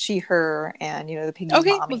introduced as she, her, and, you know, the piggy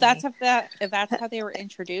mommy. Well, if that's how they were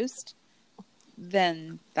introduced,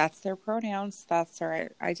 then that's their pronouns. That's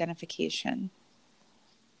their identification.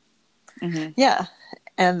 Yeah,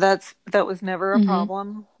 and that was never a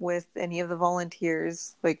problem with any of the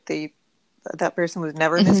volunteers. Like that person was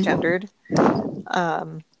never misgendered.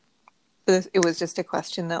 It was just a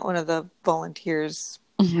question that one of the volunteers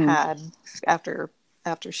had after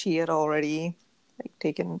she had already like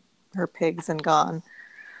taken her pigs and gone.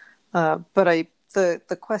 But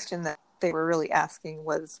the question that they were really asking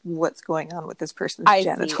was, what's going on with this person's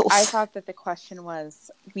genitals? I thought that the question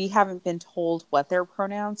was, we haven't been told what their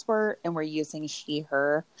pronouns were, and we're using she,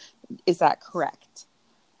 her. Is that correct?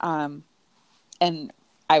 And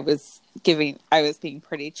I was being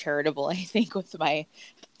pretty charitable, I think, with my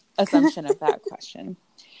assumption of that question.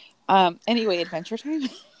 Anyway, Adventure Time.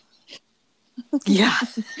 Yeah.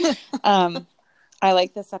 I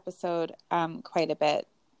like this episode quite a bit.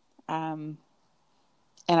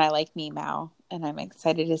 And I like Meow, and I'm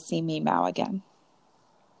excited to see Meow again.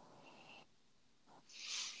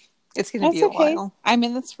 It's going to be a while. I'm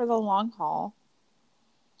in this for the long haul.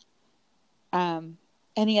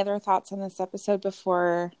 Any other thoughts on this episode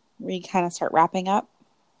before we kind of start wrapping up?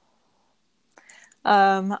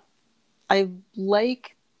 I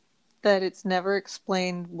like that it's never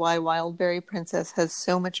explained why Wildberry Princess has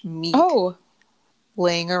so much meat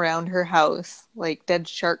laying around her house, like dead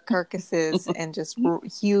shark carcasses and just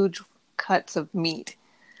huge cuts of meat.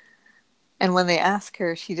 And when they ask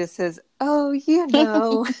her, she just says, "Oh, you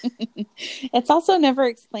know." It's also never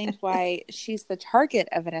explained why she's the target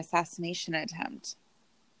of an assassination attempt.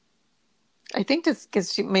 I think just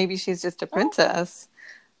because maybe she's just a princess.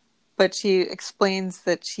 But she explains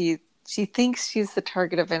that she thinks she's the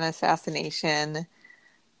target of an assassination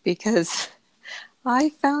because I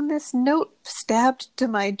found this note stabbed to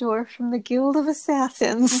my door from the Guild of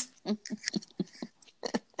Assassins.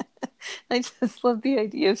 I just love the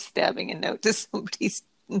idea of stabbing a note to somebody's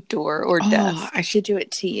door or Oh, desk. I should do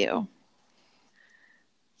it to you.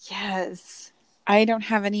 Yes. I don't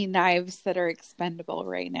have any knives that are expendable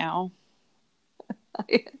right now.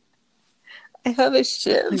 I, I have a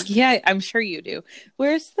shiv. Yeah, I'm sure you do.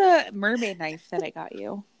 Where's the mermaid knife that I got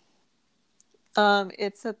you?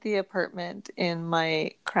 It's at the apartment in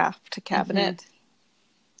my craft Mm-hmm. cabinet.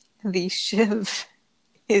 The shiv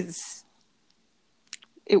is,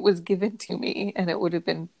 it was given to me, and it would have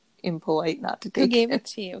been impolite not to Who take gave it it.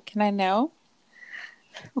 to you? Can I know?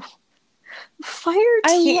 Fire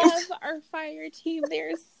I team. love our fire team.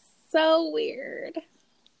 They're so weird.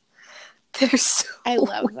 They're so I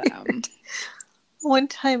love weird. them. One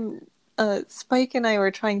time, Spike and I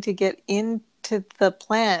were trying to get into the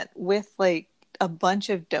plant with like a bunch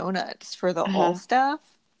of donuts for the all Uh-huh. staff,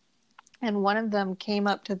 and one of them came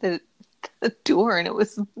up to the door, and it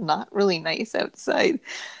was not really nice outside,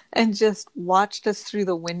 and just watched us through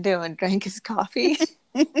the window and drank his coffee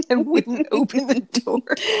and wouldn't open the door.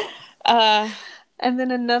 uh, And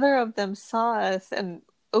then another of them saw us and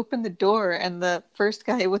opened the door, and the first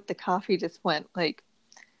guy with the coffee just went like,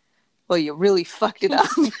 "Well, you really fucked it up."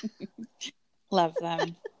 love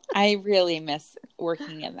them. I really miss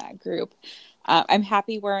working in that group. I'm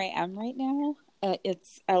happy where I am right now.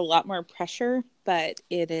 It's a lot more pressure, but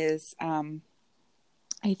it is,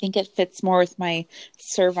 I think it fits more with my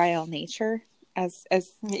servile nature as,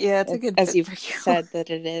 as, Yeah, it's a good as fit you've for you. said that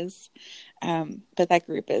it is. But that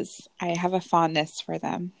group is, I have a fondness for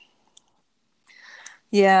them.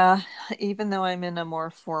 Yeah, even though I'm in a more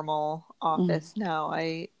formal Mm. office now,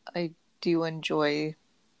 I do enjoy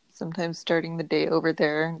sometimes starting the day over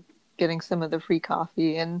there, getting some of the free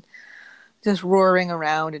coffee and just roaring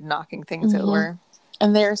around and knocking things Mm-hmm. over.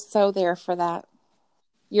 And they're so there for that.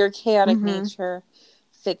 Your chaotic Mm-hmm. nature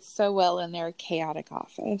fits so well in their chaotic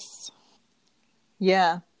office.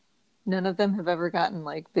 Yeah, none of them have ever gotten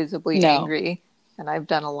like visibly No, angry, and I've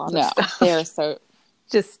done a lot of no, they are stuff. so.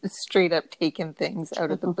 Just straight up taken things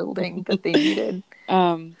out of the building that they needed.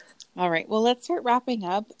 All right. Well, let's start wrapping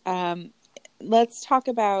up. Let's talk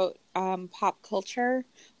about pop culture.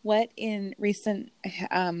 What in recent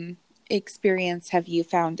experience have you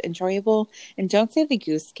found enjoyable? And don't say the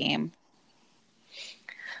Goose Game.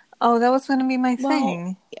 Oh, that was going to be my Well,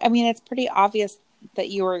 thing. I mean, it's pretty obvious that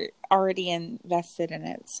you were already invested in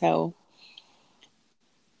it. So,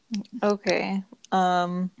 Okay.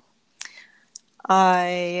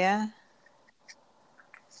 I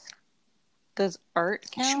does art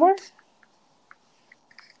sure. count?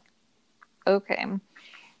 Okay.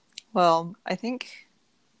 Well, I think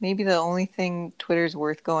maybe the only thing Twitter's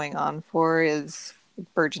worth going on for is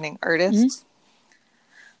burgeoning Mm-hmm. artists,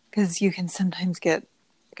 because you can sometimes get,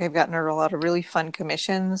 like, I've gotten a lot of really fun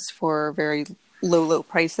commissions for very low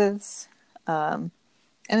prices. And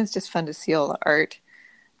it's just fun to see all the art.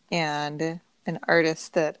 And an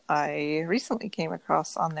artist that I recently came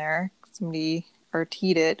across on there, somebody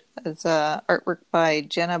arted it, as artwork by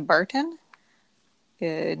Jenna Barton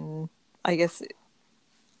in, I guess,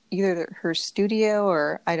 either her studio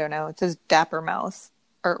or I don't know. It says Dapper Mouse,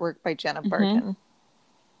 artwork by Jenna Mm-hmm. Barton.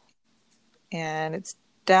 And it's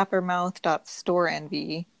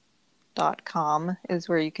dappermouth.storeenvy.com is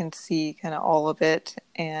where you can see kind of all of it.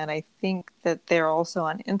 And I think that they're also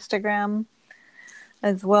on Instagram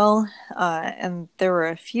as well. And there were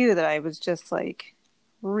a few that I was just like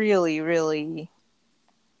really, really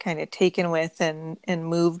kind of taken with and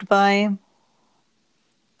moved by.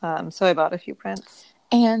 So I bought a few prints.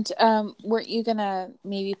 And weren't you gonna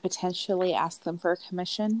maybe potentially ask them for a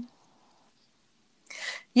commission?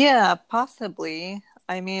 Yeah, possibly.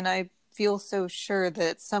 I mean, I feel so sure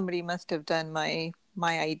that somebody must have done my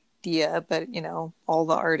idea, but you know, all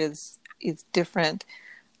the art is different.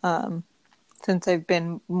 Um, since I've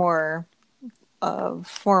been more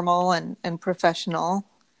formal and professional,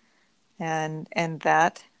 and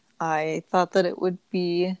that I thought that it would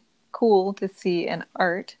be cool to see an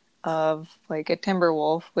art of like a timber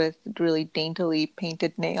wolf with really daintily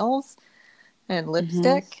painted nails and Mm-hmm.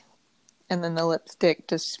 lipstick, and then the lipstick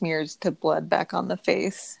just smears to blood back on the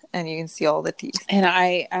face, and you can see all the teeth. And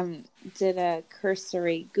I did a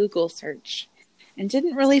cursory Google search and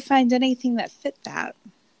didn't really find anything that fit that.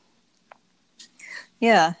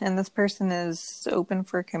 Yeah, and this person is open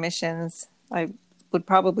for commissions. I would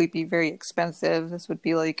probably be very expensive. This would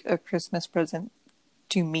be like a Christmas present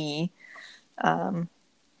to me,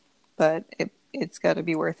 but it's got to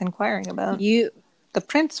be worth inquiring about. You The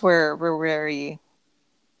prints were very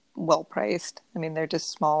well priced. I mean, they're just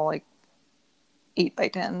small, like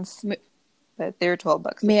 8x10s, but they're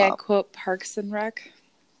 $12 a may I pop. quote Parks and Rec?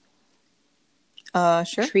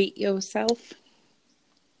 Sure. Treat yourself.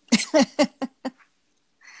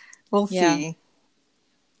 We'll Yeah. see.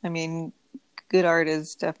 I mean, good art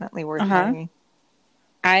is definitely worth Uh-huh. money.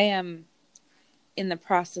 I am in the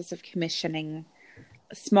process of commissioning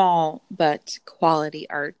small but quality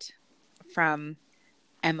art from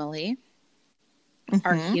Emily,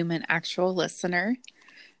 our Mm-hmm. human actual listener.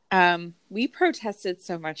 We protested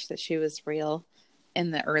so much that she was real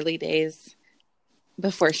in the early days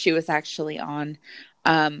before she was actually on.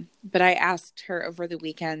 But I asked her over the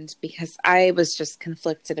weekend because I was just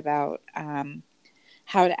conflicted about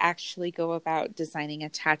how to actually go about designing a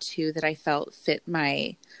tattoo that I felt fit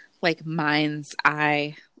my like mind's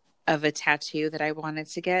eye of a tattoo that I wanted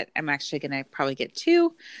to get. I'm actually going to probably get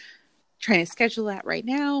two. Trying to schedule that right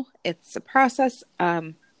now. It's a process.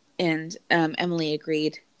 And Emily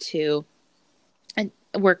agreed to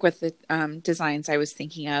work with the designs I was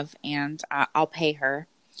thinking of, and I'll pay her.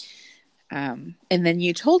 And then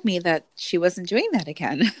you told me that she wasn't doing that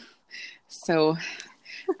again. So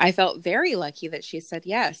I felt very lucky that she said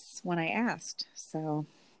yes when I asked. So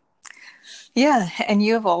Yeah, and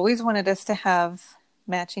you have always wanted us to have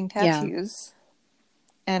matching yeah. tattoos,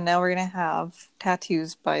 and now we're going to have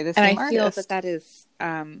tattoos by the And I same feel that artist. that is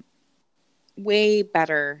way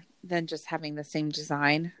better than just having the same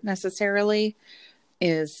design necessarily,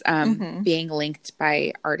 is Mm-hmm. being linked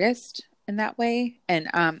by artist in that way. And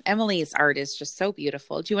Emily's art is just so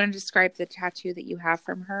beautiful. Do you want to describe the tattoo that you have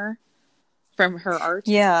from her art?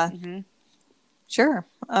 Yeah, Mm-hmm. sure.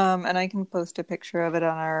 And I can post a picture of it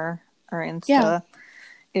on our Yeah. Insta.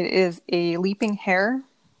 It is a leaping hare,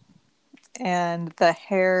 and the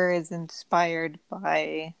hare is inspired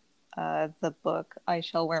by the book I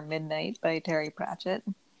Shall Wear Midnight by Terry Pratchett.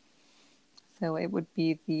 So it would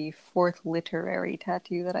be the fourth literary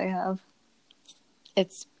tattoo that I have.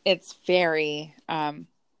 It's very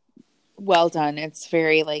well done. It's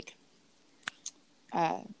very like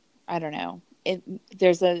I don't know.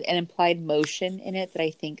 There's an implied motion in it that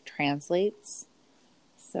I think translates.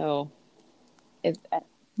 So it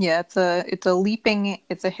Yeah, it's a leaping.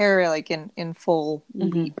 It's a hare like in full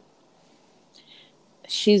mhm. leap.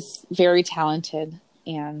 She's very talented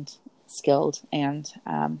and skilled, and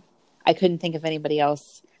I couldn't think of anybody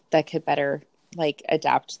else that could better like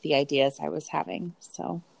adapt the ideas I was having.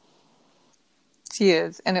 So She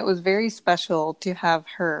is, and it was very special to have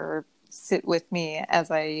her sit with me as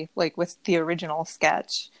I like with the original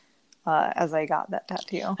sketch as I got that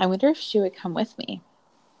tattoo. I wonder if she would come with me.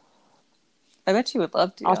 I bet she would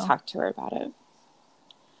love I'll to. talk to her about it.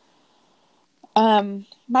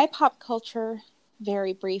 My pop culture,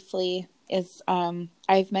 very briefly, is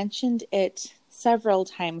I've mentioned it several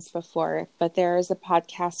times before, but there is a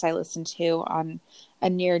podcast I listen to on a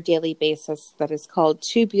near daily basis that is called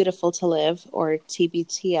Too Beautiful to Live, or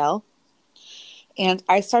TBTL. And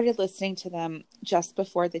I started listening to them just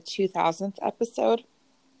before the 2000th episode,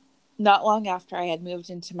 not long after I had moved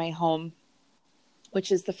into my home,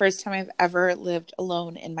 which is the first time I've ever lived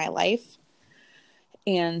alone in my life.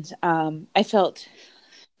 And I felt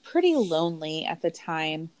pretty lonely at the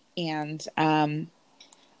time and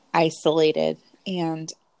isolated.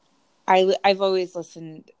 And I've always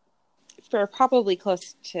listened for probably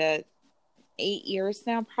close to 8 years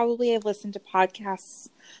now. Probably I've listened to podcasts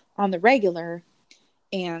on the regular,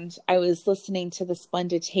 and I was listening to The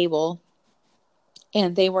Splendid Table,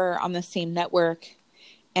 and they were on the same network,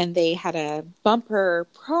 and they had a bumper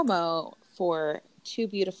promo for Too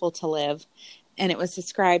Beautiful to Live, and it was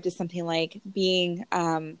described as something like being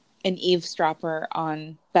an eavesdropper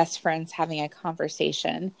on best friends having a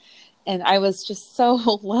conversation. And I was just so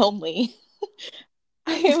lonely.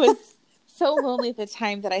 I was so lonely at the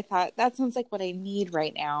time that I thought that sounds like what I need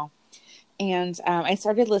right now. And I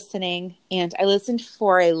started listening, and I listened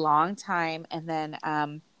for a long time. And then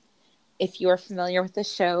if you're familiar with the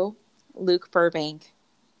show, Luke Burbank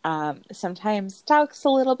sometimes talks a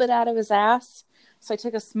little bit out of his ass. So I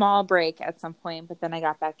took a small break at some point, but then I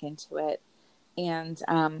got back into it. And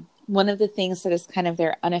one of the things that is kind of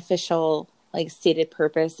their unofficial, like stated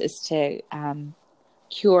purpose is to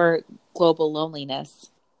cure global loneliness.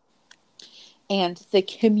 And the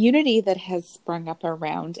community that has sprung up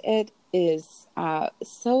around it is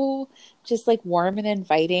so just like warm and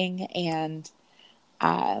inviting, and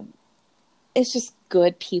uh, it's just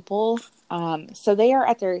good people. So they are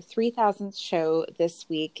at their 3000th show this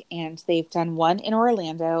week, and they've done one in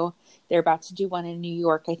Orlando. They're about to do one in New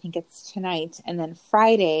York. I think it's tonight. And then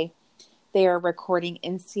Friday, they are recording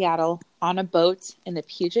in Seattle on a boat in the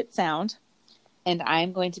Puget Sound. And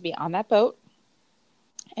I'm going to be on that boat.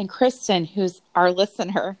 And Kristen, who's our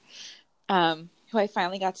listener, who I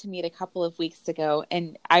finally got to meet a couple of weeks ago,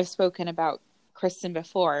 and I've spoken about Kristen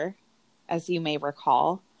before, as you may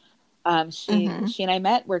recall. She Mm-hmm. and I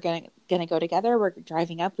met. We're gonna go together. We're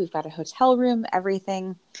driving up. We've got a hotel room,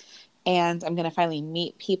 everything, and I'm gonna finally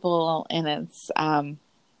meet people. And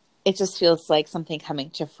it just feels like something coming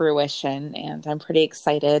to fruition, and I'm pretty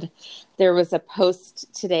excited. There was a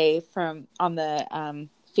post today on the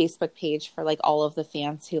Facebook page for like all of the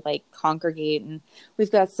fans who like congregate, and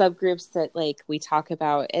we've got subgroups that like we talk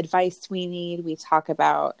about advice we need. We talk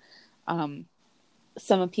about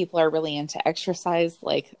some people are really into exercise,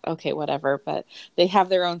 like, okay, whatever, but they have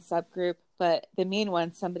their own subgroup. But the main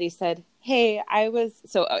one, somebody said, hey,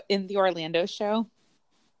 in the Orlando show,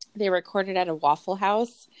 they recorded at a Waffle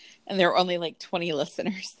House and there were only like 20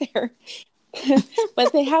 listeners there.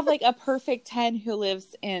 But they have like a perfect 10 who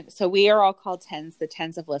lives so we are all called tens, the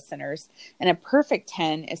tens of listeners. And a perfect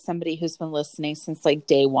 10 is somebody who's been listening since like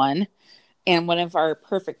day one. And one of our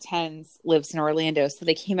perfect tens lives in Orlando. So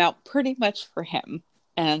they came out pretty much for him.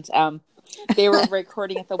 And they were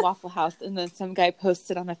recording at the Waffle House. And then some guy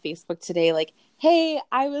posted on the Facebook today, like, hey,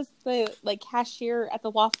 I was the like cashier at the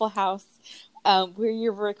Waffle House where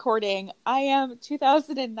you're recording. I am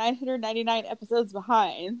 2,999 episodes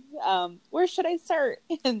behind. Where should I start?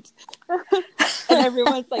 And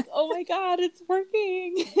everyone's like, oh my God, it's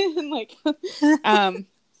working. And like,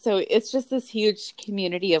 so it's just this huge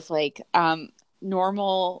community of like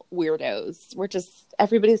normal weirdos.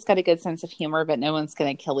 Everybody's got a good sense of humor, but no one's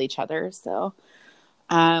going to kill each other. So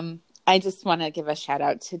I just want to give a shout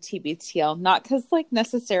out to TBTL, not because like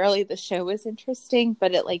necessarily the show is interesting,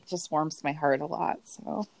 but it like just warms my heart a lot.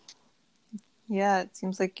 So Yeah, it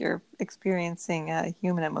seems like you're experiencing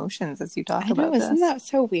human emotions as you talk I know, about isn't this. that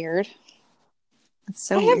so weird? It's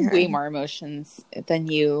so I weird. have way more emotions than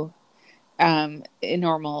you in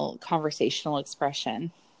normal conversational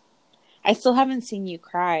expression. I still haven't seen you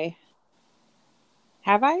cry.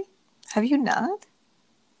 Have I? Have you not?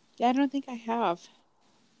 Yeah, I don't think I have.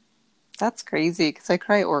 That's crazy because I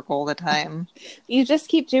cry orc all the time. You just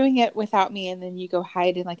keep doing it without me, and then you go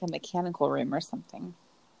hide in like a mechanical room or something.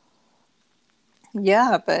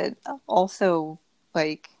 Yeah, but also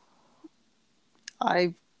like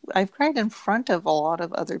I've cried in front of a lot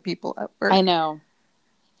of other people at work. I know.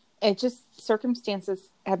 It just, circumstances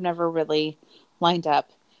have never really lined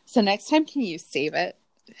up. So next time, can you save it?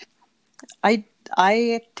 I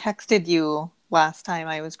texted you last time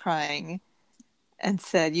I was crying and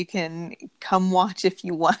said you can come watch if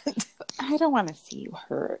you want. I don't want to see you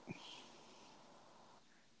hurt.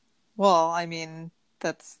 Well, I mean,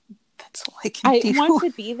 that's all I can do. I want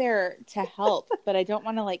to be there to help, but I don't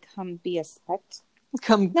want to like come be a spectator.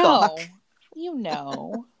 Come No, gawk. you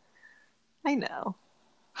know. I know.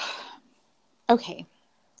 Okay,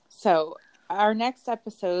 so our next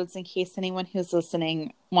episodes, in case anyone who's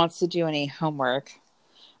listening wants to do any homework,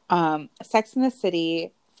 Sex in the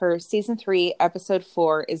City for season 3, episode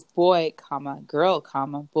 4 is boy, girl,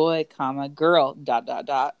 boy, girl, ...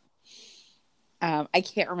 I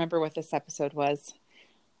can't remember what this episode was.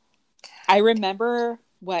 I remember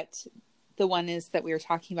what the one is that we were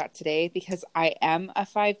talking about today because I am a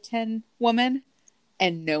 5'10" woman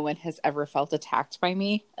and no one has ever felt attacked by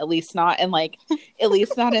me. At least not in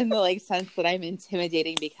the like sense that I'm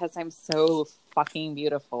intimidating because I'm so fucking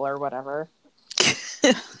beautiful or whatever.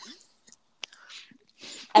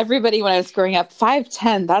 Everybody when I was growing up,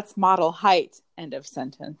 5'10", that's model height. End of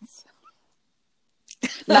sentence.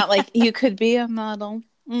 Not like you could be a model.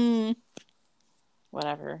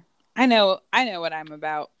 Whatever. I know what I'm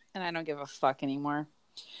about, and I don't give a fuck anymore.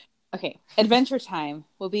 Okay, Adventure Time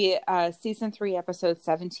will be season 3, episode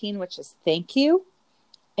 17, which is Thank You.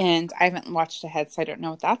 And I haven't watched ahead, so I don't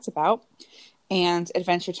know what that's about. And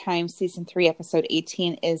Adventure Time season 3, episode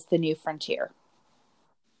 18 is The New Frontier.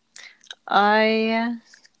 I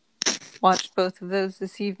watched both of those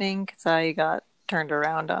this evening because I got turned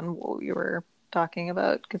around on what we were talking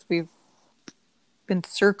about because we've been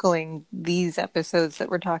circling these episodes that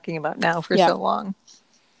we're talking about now for so long.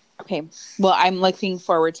 Okay. Well, I'm looking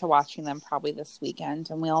forward to watching them probably this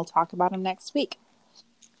weekend, and we'll talk about them next week.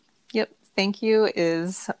 Yep. Thank You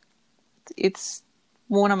it's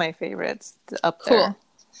one of my favorites up there.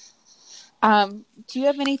 Do you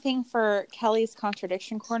have anything for Kelly's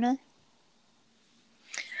Contradiction Corner?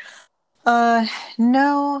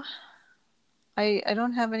 No. I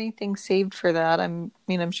don't have anything saved for that. I'm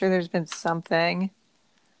sure there's been something.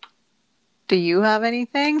 Do you have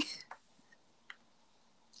anything?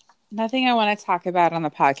 Nothing I want to talk about on the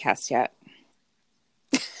podcast yet.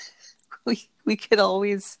 We could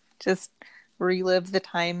always just relive the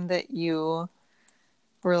time that you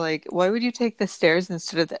were like, why would you take the stairs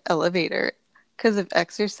instead of the elevator? Because of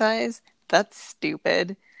exercise? That's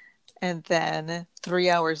stupid. And then 3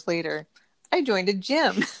 hours later, I joined a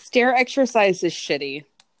gym. Stair exercise is shitty.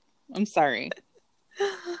 I'm sorry.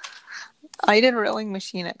 I did rowing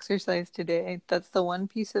machine exercise today. That's the one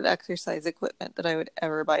piece of exercise equipment that I would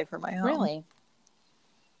ever buy for my home. Really?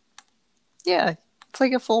 Yeah. It's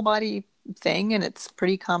like a full body thing, and it's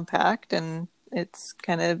pretty compact, and it's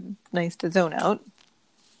kind of nice to zone out.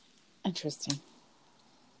 Interesting.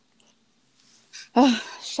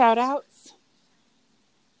 Shout outs?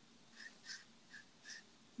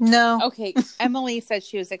 No. Okay. Emily said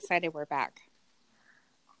she was excited we're back.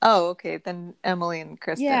 Oh, okay. Then Emily and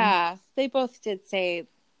Kristen. Yeah. They both did say,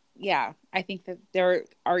 yeah, I think that there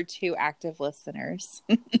are 2 active listeners.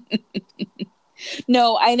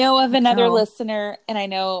 No, I know of another listener, and I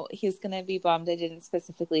know he's going to be bummed I didn't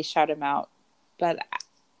specifically shout him out, but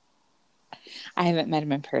I haven't met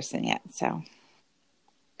him in person yet, so.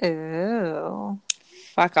 Oh.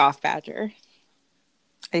 Fuck off, Badger.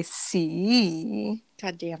 I see.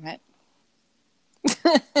 God damn it.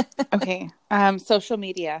 Okay. Social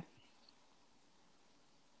media.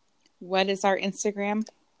 What is our Instagram?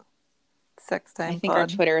 Sex Time Pod. I think our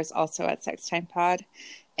Twitter is also at Sex Time Pod.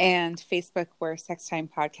 And Facebook, we're Sex Time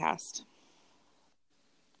Podcast.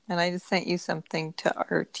 And I just sent you something to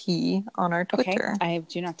RT on our Twitter. Okay. I have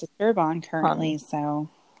Do Not Disturb on currently, so.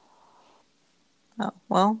 Oh,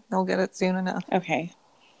 well, they'll get it soon enough. Okay.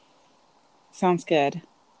 Sounds good.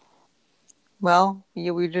 Well,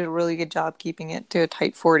 yeah, we did a really good job keeping it to a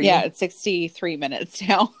tight 40. Yeah, it's 63 minutes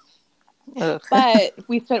now. Ugh. But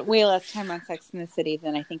we spent way less time on Sex in the City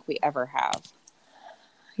than I think we ever have.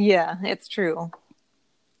 Yeah, it's true.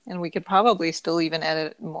 And we could probably still even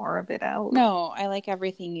edit more of it out. No, I like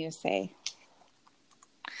everything you say.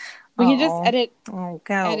 We can just edit. Oh,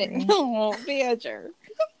 golly. Edit. Oh, Badger.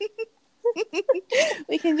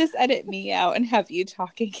 We can just edit me out and have you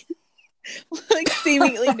talking. Like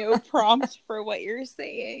seemingly no prompt for what you're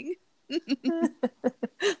saying.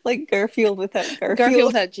 Like Garfield without Garfield.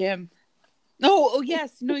 Garfield without Jim. Oh,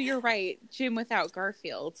 yes. No, you're right. Jim without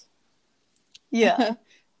Garfield. Yeah.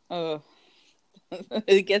 Oh.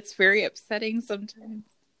 It gets very upsetting sometimes.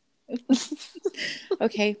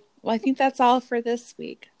 Okay. Well, I think that's all for this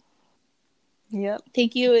week. Yep.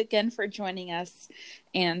 Thank you again for joining us.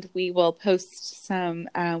 And we will post some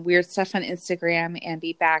weird stuff on Instagram and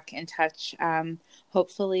be back in touch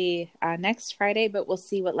hopefully next Friday, but we'll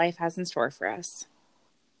see what life has in store for us.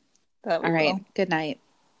 All right. Good night.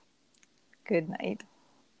 Good night.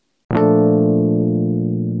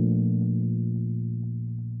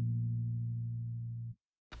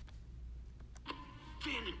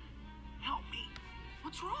 Finn, help me.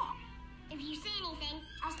 What's wrong? If you say anything,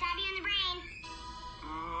 I'll stab you in the brain.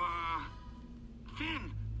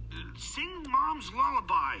 Finn, sing Mom's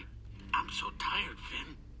lullaby. I'm so tired,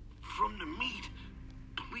 Finn. From the meat.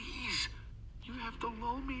 Please, you have to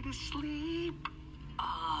lull me to sleep.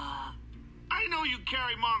 I know you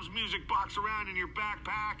carry Mom's music box around in your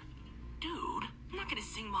backpack. Dude, I'm not gonna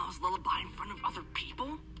sing Mom's lullaby in front of other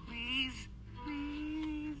people. Please,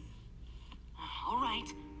 please. All right,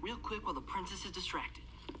 real quick while the princess is distracted.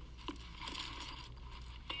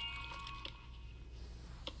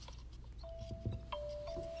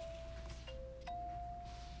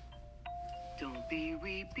 Don't be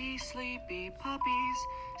weepy, sleepy puppies.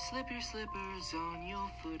 Slip your slippers on your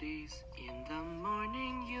footies. In the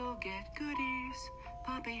morning you'll get goodies.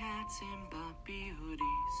 Puppy hats and puppy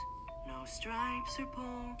hoodies. No stripes or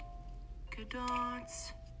polka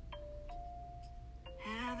dots.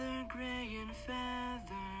 Heather gray and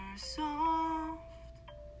feather soft.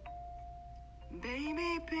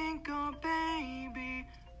 Baby pink or baby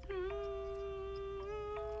blue.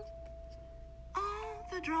 All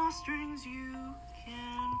the drawstrings you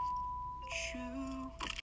can